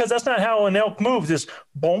 boom, because that's not how an elk moves. It's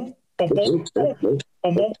boom, boom, boom, boom, boom,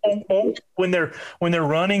 boom, boom, boom, when they're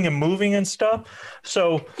running and moving and stuff.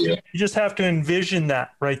 So you just have to envision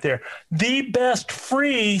that right there. The best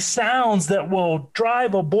free sounds that will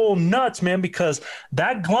drive a bull nuts, man, because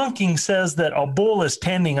that glunking says that a bull is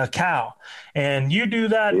tending a cow, and you do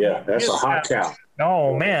that. Yeah, that's a hot cow.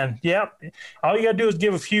 Oh man, yep. All you gotta do is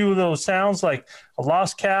give a few of those sounds like a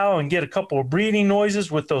lost cow and get a couple of breeding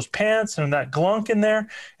noises with those pants and that glunk in there,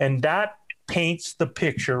 and that paints the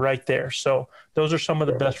picture right there. So those are some of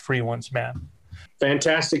the best free ones, man.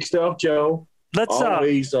 Fantastic stuff, Joe. Let's go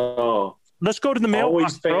to the mailbox.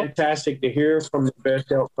 Always fantastic to hear from the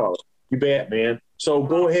best elk caller. You bet, man. So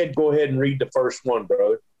go ahead and read the first one,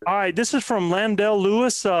 brother. All right, this is from Landell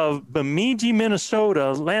Lewis of Bemidji,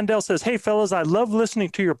 Minnesota. Landell says, "Hey, fellas, I love listening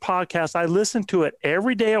to your podcast. I listen to it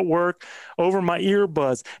every day at work over my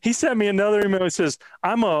earbuds." He sent me another email. He says,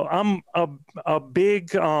 "I'm a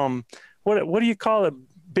big what do you call it?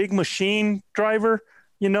 Big machine driver,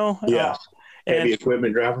 you know?" Yeah. Heavy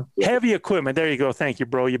equipment driver. Yeah. Heavy equipment. There you go. Thank you,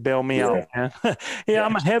 bro. You bailed me out, man.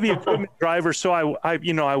 I'm a heavy equipment driver, so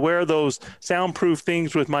I wear those soundproof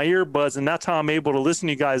things with my earbuds, and that's how I'm able to listen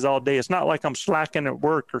to you guys all day. It's not like I'm slacking at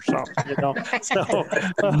work or something, you know. So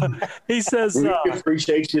he says, "We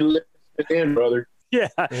appreciate you listening in, brother." Yeah.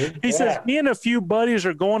 He says, "Me and a few buddies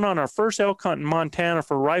are going on our first elk hunt in Montana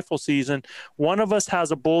for rifle season. One of us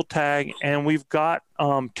has a bull tag, and we've got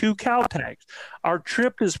 2 cow tags. Our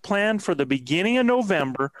trip is planned for the beginning of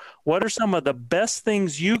November. What are some of the best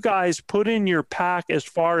things you guys put in your pack as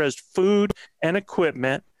far as food and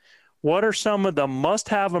equipment? What are some of the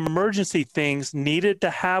must-have emergency things needed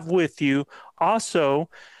to have with you? Also,"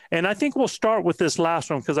 and I think we'll start with this last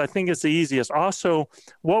one because I think it's the easiest. "Also,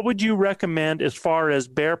 what would you recommend as far as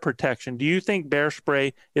bear protection? Do you think bear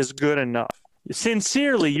spray is good enough?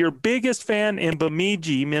 Sincerely, your biggest fan in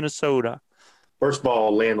Bemidji, Minnesota." First of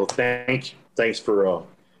all, Landell, thanks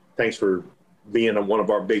for being one of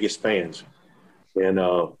our biggest fans. And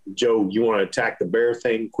Joe, you want to attack the bear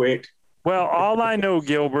thing quick? Well, all I know,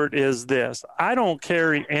 Gilbert, is this. I don't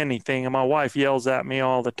carry anything, and my wife yells at me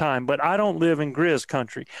all the time, but I don't live in Grizz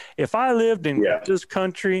country. If I lived in Grizz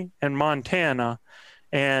country and Montana,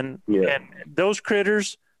 and those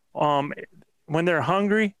critters, when they're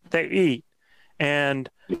hungry, they eat. And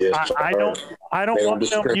I don't want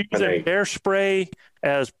them using bear spray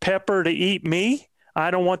as pepper to eat me.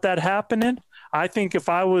 I don't want that happening. I think if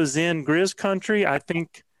I was in Grizz country, I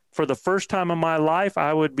think for the first time in my life,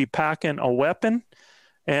 I would be packing a weapon,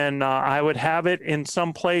 and I would have it in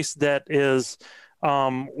some place that is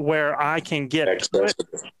where I can get accessible.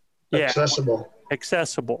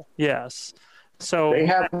 Yes. So they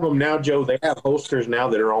have them now, Joe. They have holsters now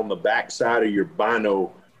that are on the back side of your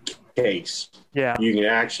bino case. Yeah. You can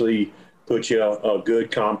actually put you a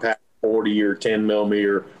good compact 40 or 10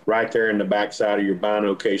 millimeter right there in the back side of your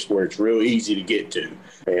bino case where it's real easy to get to.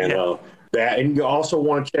 And and you also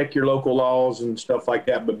want to check your local laws and stuff like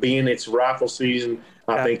that. But being it's rifle season,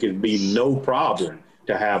 I think it'd be no problem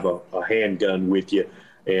to have a handgun with you.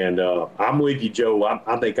 And I'm with you, Joe.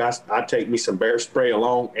 I think I take me some bear spray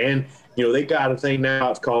along. And, you know, they got a thing now.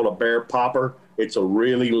 It's called a bear popper. It's a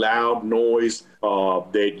really loud noise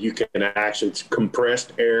that you can actually, it's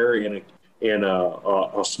compressed air in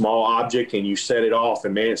a small object, and you set it off.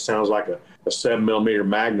 And, man, it sounds like a 7 millimeter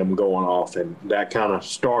Magnum going off, and that kind of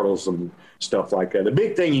startles them, stuff like that. The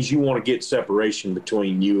big thing is you want to get separation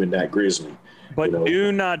between you and that grizzly. But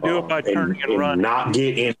do not do it by turning and running. Not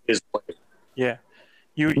get in his way. Yeah.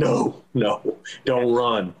 No, don't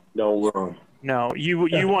run. Don't run. No,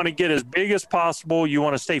 you want to get as big as possible. You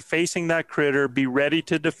want to stay facing that critter, be ready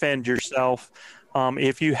to defend yourself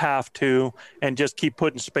if you have to, and just keep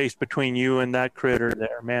putting space between you and that critter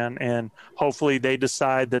there, man. And hopefully they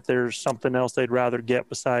decide that there's something else they'd rather get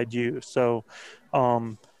beside you. So,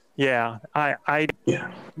 I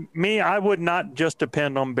would not just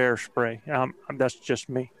depend on bear spray. That's just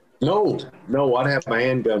me. No, I'd have my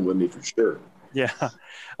handgun with me for sure. Yeah.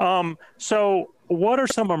 So what are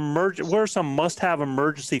some must-have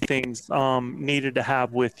emergency things needed to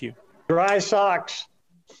have with you? Dry socks.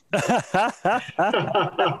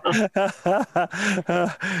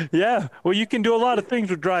 Yeah, well, you can do a lot of things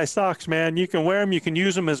with dry socks, man. You can wear them, you can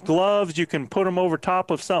use them as gloves, you can put them over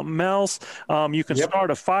top of something else, you can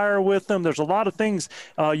start a fire with them. There's a lot of things.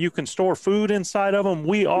 You can store food inside of them.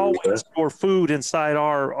 We always store food inside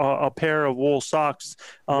our a pair of wool socks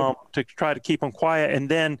to try to keep them quiet, and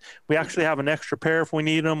then we actually have an extra pair if we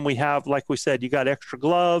need them. We have, like we said, you got extra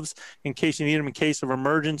gloves in case you need them in case of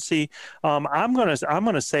emergency. I'm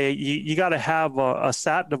gonna say you got to have a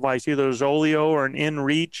SAT device, either a Zoleo or an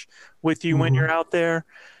InReach with you when you're out there.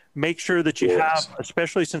 Make sure that you have,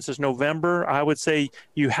 especially since it's November, I would say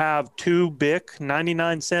you have 2 Bic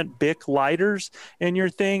 99-cent Bic lighters in your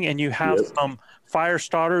thing, and you have some fire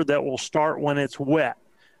starter that will start when it's wet,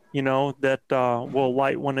 that will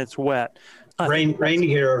light when it's wet. Rain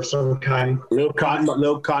gear of some kind. Little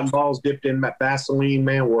cotton balls dipped in Vaseline,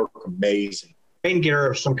 man, work amazing. Rain gear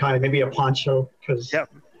of some kind, maybe a poncho, because that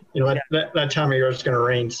time of year it's going to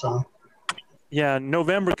rain. So, yeah,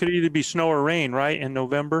 November could either be snow or rain, right? In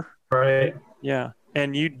November, right? Yeah,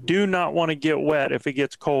 and you do not want to get wet if it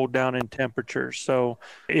gets cold down in temperatures. So,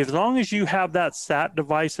 as long as you have that SAT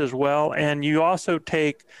device as well, and you also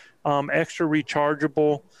take extra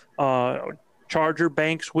rechargeable charger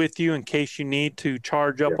banks with you in case you need to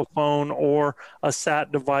charge up a phone or a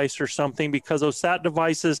SAT device or something, because those SAT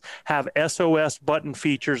devices have SOS button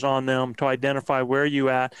features on them to identify where you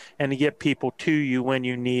at and to get people to you when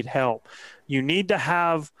you need help. You need to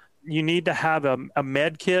have a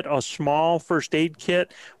med kit, a small first aid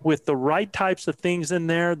kit with the right types of things in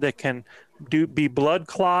there that can be blood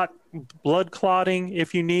clotting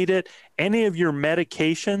if you need it, any of your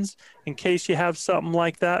medications in case you have something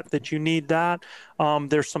like that you need that.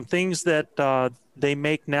 There's some things that they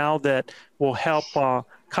make now that will help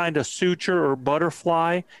kind of suture or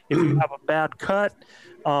butterfly if you have a bad cut,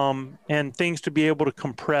 and things to be able to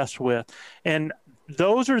compress with. And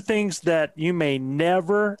those are things that you may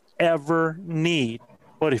never, ever need.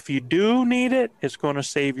 But if you do need it, it's going to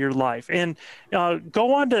save your life. And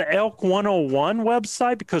go on to the Elk 101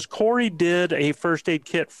 website, because Corey did a first aid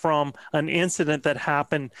kit from an incident that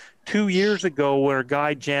happened 2 years ago where a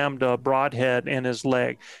guy jammed a broadhead in his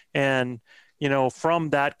leg. And,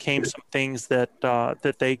 from that came some things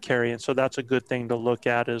that they carry. And so that's a good thing to look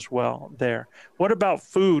at as well there. What about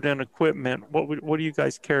food and equipment? What do you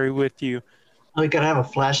guys carry with you? You got to have a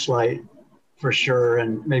flashlight for sure,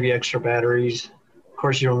 and maybe extra batteries. Of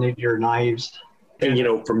course, you'll need your knives.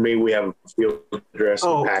 And, for me, we have a field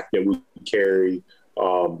dressing pack that we carry.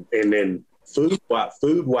 And then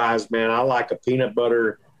food-wise, man, I like a peanut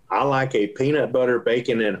butter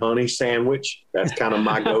bacon and honey sandwich. That's kind of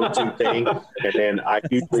my go-to thing. And then I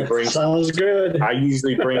usually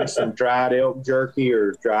bring some dried elk jerky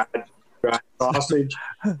or dried sausage,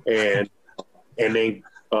 and then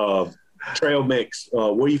trail mix.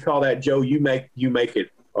 What do you call that, Joe? You make it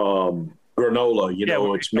granola.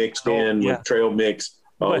 It's mixed in with trail mix.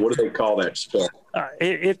 What do they call that stuff?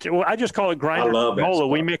 I just call it grinder granola.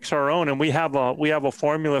 We mix our own, and we have a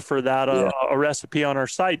formula for that, a recipe on our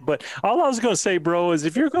site. But all I was going to say, bro, is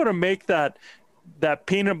if you're going to make that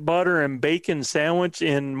peanut butter and bacon sandwich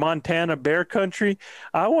in Montana bear country,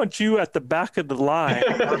 I want you at the back of the line.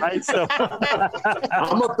 Right? So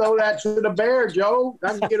I'm gonna throw that to the bear, Joe.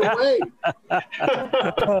 I can get away.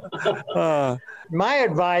 My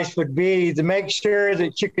advice would be to make sure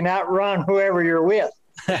that you can outrun whoever you're with.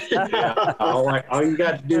 All you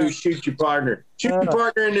got to do is shoot your partner. Shoot your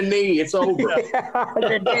partner in the knee. It's over.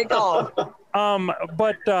 Take off.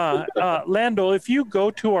 But Lando, if you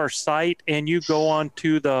go to our site and you go on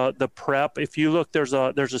to the prep, if you look, there's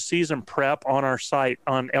a season prep on our site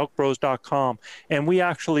on elkbros.com, and we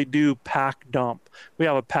actually do pack dump. We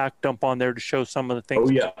have a pack dump on there to show some of the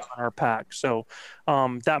things on our pack. So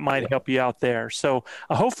that might help you out there. So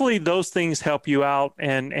hopefully those things help you out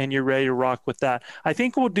and you're ready to rock with that. I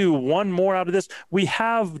think we'll do one more out of this. We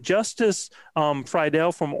have Justice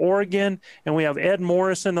Friedel from Oregon, and we have Ed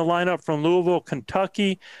Morris in the lineup from Louisville,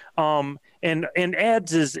 Kentucky. And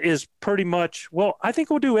Ed's is pretty much, well, I think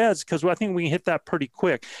we'll do Ed's because I think we can hit that pretty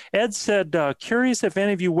quick. Ed said, curious if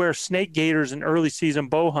any of you wear snake gaiters in early season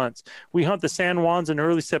bow hunts. We hunt the San Juans in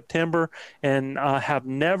early September and have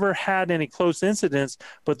never had any close incidents,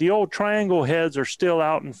 but the old triangle heads are still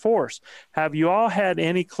out in force. Have you all had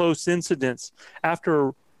any close incidents?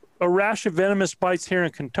 After a rash of venomous bites here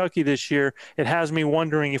in Kentucky this year, it has me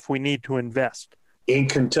wondering if we need to invest. In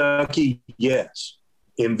Kentucky, yes,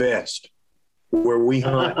 invest. Where we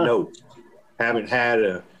hunt, no. Haven't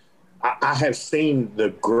had I have seen the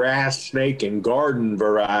grass snake and garden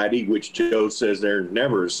variety, which Joe says there's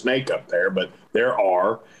never a snake up there, but there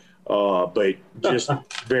are. but just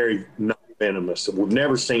very not venomous. We've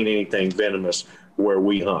never seen anything venomous where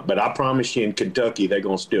we hunt. But I promise you, in Kentucky, they're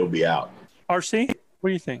going to still be out. RC, what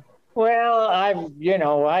do you think? Well,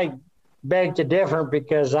 I beg to differ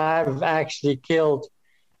because I've actually killed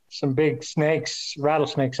some big snakes,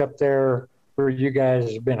 rattlesnakes up there where you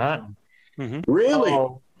guys have been hunting. Mm-hmm.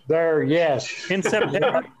 Really? There, yes. In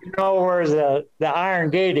September? You know where the Iron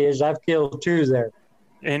Gate is? I've killed 2 there.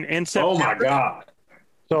 In September? Oh, my God.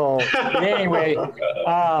 So, anyway, what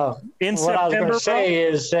I was going to say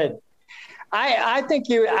is that I think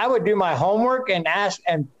I would do my homework and ask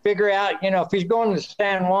and figure out, if he's going to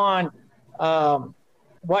San Juan,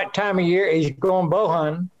 what time of year he's going bow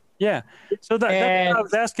hunting. Yeah. So that's what I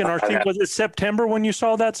was asking, RC. Was it September when you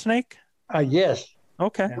saw that snake? Yes.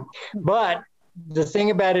 Okay. But the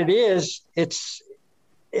thing about it is, it's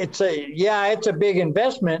a big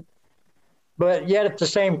investment, but yet at the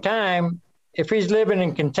same time, if he's living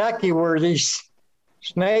in Kentucky where these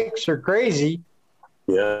snakes are crazy,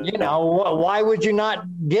 why would you not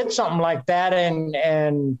get something like that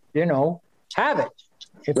and have it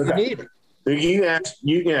if you need it?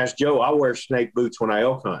 You can ask Joe. I wear snake boots when I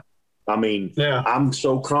elk hunt. I mean, I'm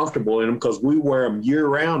so comfortable in them because we wear them year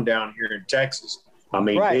round down here in Texas. I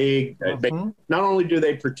mean, big. Mm-hmm. Not only do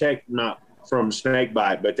they protect not from snake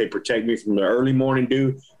bite, but they protect me from the early morning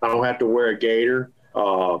dew. I don't have to wear a gaiter.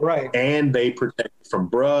 And they protect from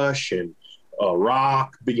brush and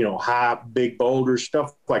rock, high, big boulders,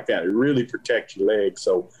 stuff like that. It really protects your legs.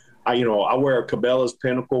 So, I wear a Cabela's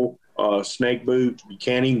Pinnacle snake boot. You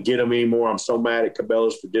can't even get them anymore. I'm so mad at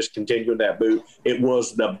Cabela's for discontinuing that boot. It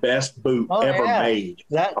was the best boot ever made.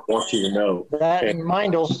 I want you to know. That and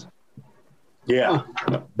Mindles. Yeah,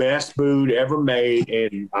 best boot ever made,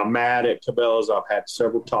 and I'm mad at Cabela's. I've had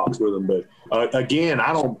several talks with them, but again,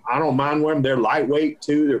 I don't mind wearing them. They're lightweight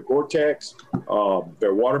too. They're Gore-Tex.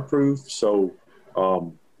 They're waterproof. So,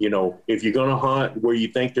 if you're going to hunt where you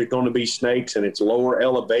think there's going to be snakes and it's lower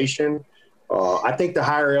elevation, I think the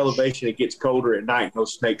higher elevation it gets colder at night.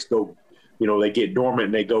 Those snakes go, they get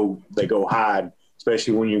dormant and they go hide,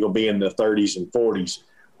 especially when you're going to be in the 30s and 40s.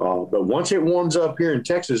 But once it warms up here in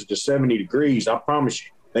Texas to 70 degrees, I promise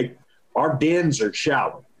you, our dens are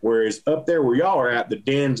shallow. Whereas up there where y'all are at, the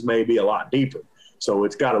dens may be a lot deeper. So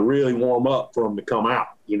it's got to really warm up for them to come out.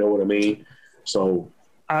 You know what I mean? So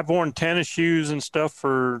I've worn tennis shoes and stuff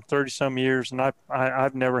for 30-some years, and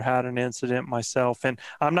I've never had an incident myself. And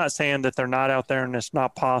I'm not saying that they're not out there and it's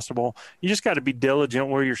not possible. You just got to be diligent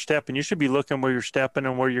where you're stepping. You should be looking where you're stepping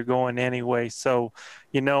and where you're going anyway. So,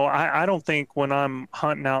 I don't think when I'm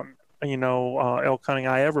hunting out, elk hunting,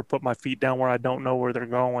 I ever put my feet down where I don't know where they're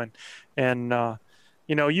going. And,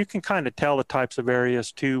 you can kind of tell the types of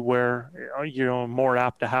areas too where you're more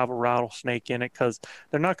apt to have a rattlesnake in it because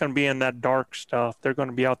they're not going to be in that dark stuff. They're going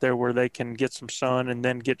to be out there where they can get some sun and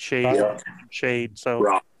then get shade.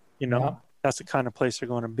 So, that's the kind of place they're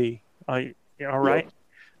going to be. All right.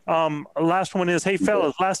 Last one is, hey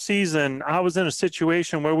fellas, last season I was in a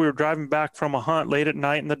situation where we were driving back from a hunt late at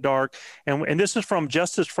night in the dark, and this is from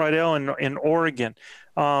Justice Friedel in Oregon.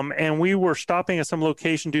 And we were stopping at some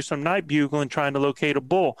location, do some night bugling, trying to locate a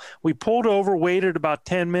bull. We pulled over, waited about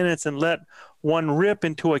 10 minutes, and let one rip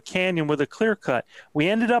into a canyon with a clear cut. We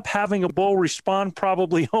ended up having a bull respawn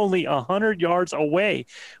probably only 100 yards away.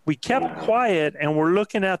 We kept quiet and we're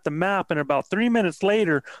looking at the map, and about 3 minutes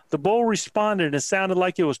later, the bull responded and it sounded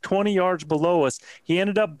like it was 20 yards below us. He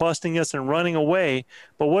ended up busting us and running away.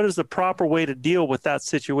 But what is the proper way to deal with that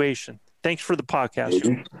situation? Thanks for the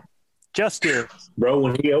podcast. Justice. Bro,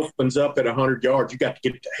 when he opens up at 100 yards, you got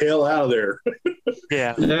to get the hell out of there.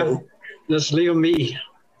 Yeah. Just leave him be.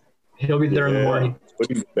 He'll be there in the morning. Put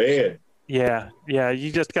him to bed. Yeah.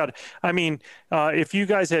 You just got to, if you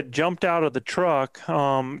guys had jumped out of the truck,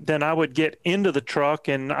 then I would get into the truck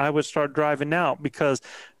and I would start driving out because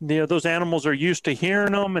those animals are used to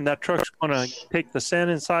hearing them, and that truck's going to take the scent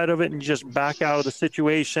inside of it and just back out of the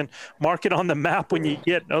situation. Mark it on the map when you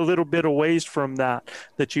get a little bit of ways from that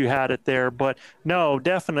you had it there. But no,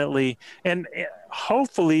 definitely. And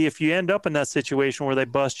hopefully if you end up in that situation where they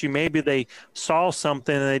bust you, maybe they saw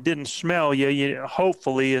something and they didn't smell you.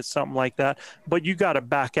 Hopefully it's something like that, but you got to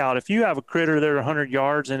back out. If you have a critter there 100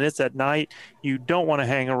 yards and it's at night, you don't want to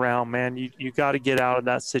hang around, man. You got to get out of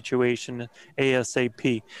that situation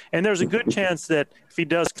ASAP. And there's a good chance that if he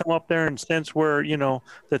does come up there and sense where,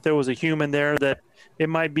 that there was a human there, that it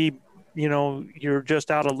might be, you're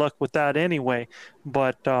just out of luck with that anyway.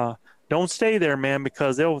 But don't stay there, man,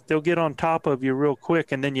 because they'll get on top of you real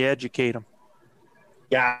quick, and then you educate them.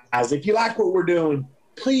 Guys, if you like what we're doing,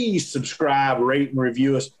 please subscribe, rate, and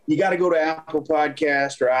review us. You got to go to Apple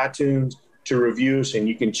Podcast or iTunes. to review us, and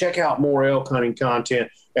you can check out more elk hunting content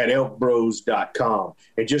at elkbros.com.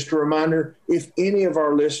 And just a reminder, if any of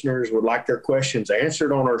our listeners would like their questions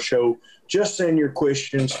answered on our show, just send your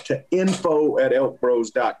questions to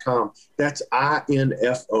info@elkbros.com. That's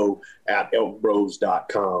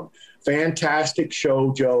info@elkbros.com. Fantastic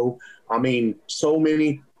show, Joe. I mean, so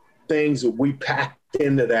many things that we packed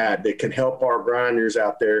into that can help our grinders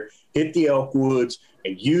out there hit the elk woods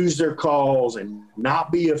and use their calls and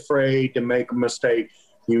not be afraid to make a mistake.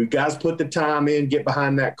 You guys put the time in, get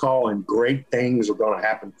behind that call, and great things are going to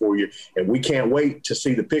happen for you. And we can't wait to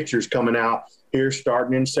see the pictures coming out here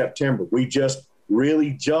starting in September. We just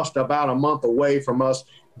about a month away from us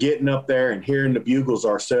getting up there and hearing the bugles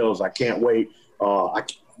ourselves. I can't wait.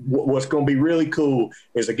 What's going to be really cool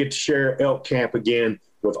is I get to share elk camp again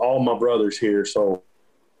with all my brothers here. So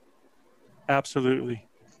absolutely.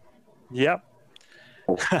 Yep.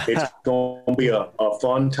 It's going to be a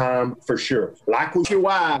fun time for sure. Like with your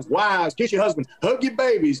wives, kiss your husbands, hug your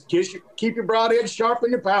babies, keep your broadhead sharp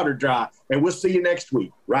and your powder dry. And we'll see you next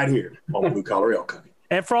week right here on Blue Collar Elk Hunting.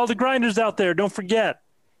 And for all the grinders out there, don't forget,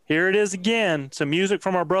 here it is again, some music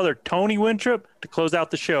from our brother Tony Wintrip to close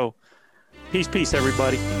out the show. Peace,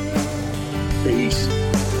 everybody. Peace.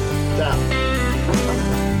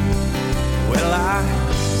 Well, I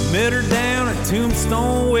met her down at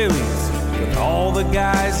Tombstone Willie's with all the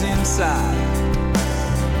guys inside,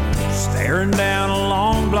 staring down a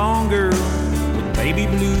long blonde girl with baby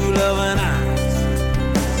blue loving eyes.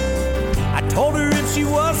 I told her if she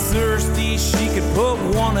was thirsty, she could put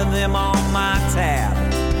one of them on my tab.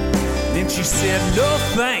 Then she said, no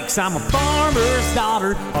thanks, I'm a farmer's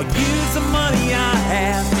daughter, I'll use the money I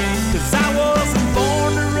have. 'Cause I wasn't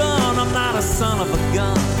born to run, I'm not a son of a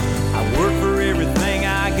gun, I work for everything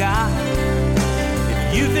I got.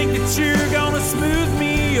 If you think that you're gonna smooth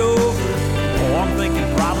me over, oh, I'm thinking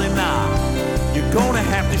probably not. You're gonna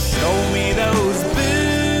have to show me those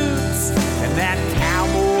boots and that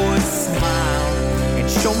cowboy smile,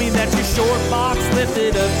 and show me that your short box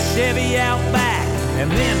lifted up Chevy out back.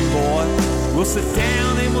 And then, boy, we'll sit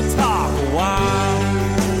down and we'll talk a while.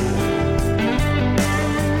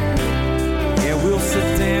 Yeah, we'll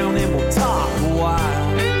sit down and we'll talk a while.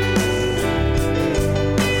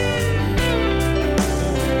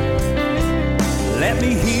 Let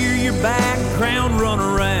me hear your background run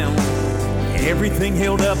around, everything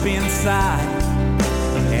held up inside.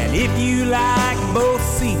 And if you like both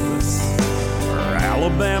Cephas or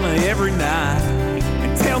Alabama every night,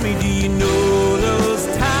 tell me, do you know those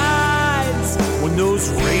tides when those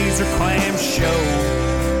razor clams show?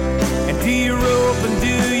 And do you rope and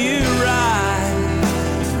do you ride?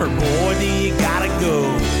 Or boy, do you gotta go?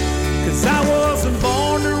 'Cause I wasn't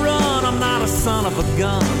born to run, I'm not a son of a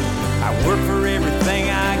gun, I work for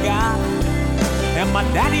everything I got. And my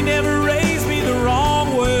daddy never raised me the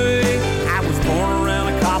wrong way, I was born around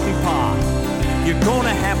a coffee pot. You're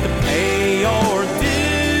gonna have to pay your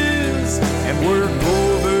dues and work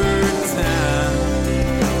overtime,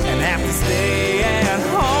 and have to stay at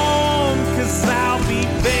home, 'cause I'll be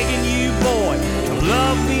begging you, boy, to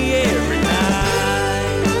love me every night.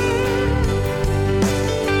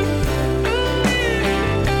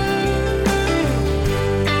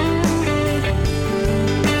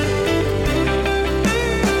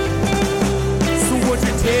 So what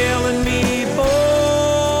you're telling me,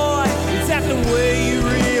 boy, is that the way you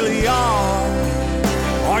really are?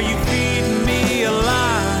 Are you feeding me a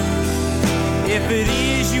lie? If it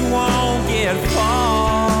is, you won't get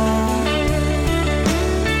far.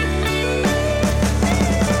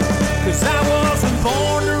 'Cause I wasn't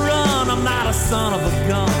born to run, I'm not a son of a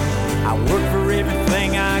gun, I work for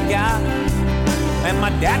everything I got. And my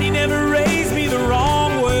daddy never raised me the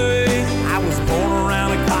wrong way, I was born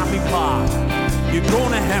around a coffee pot. You're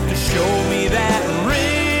gonna have to show me that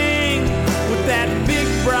ring with that big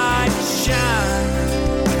bright shine,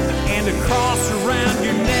 and a cross around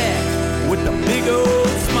your neck with a big old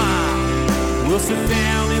smile. We'll sit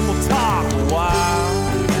down and we'll talk a while.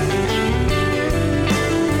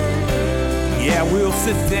 Yeah, we'll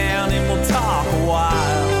sit down and we'll talk a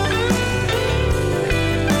while.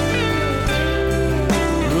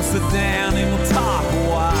 We'll sit down and we'll talk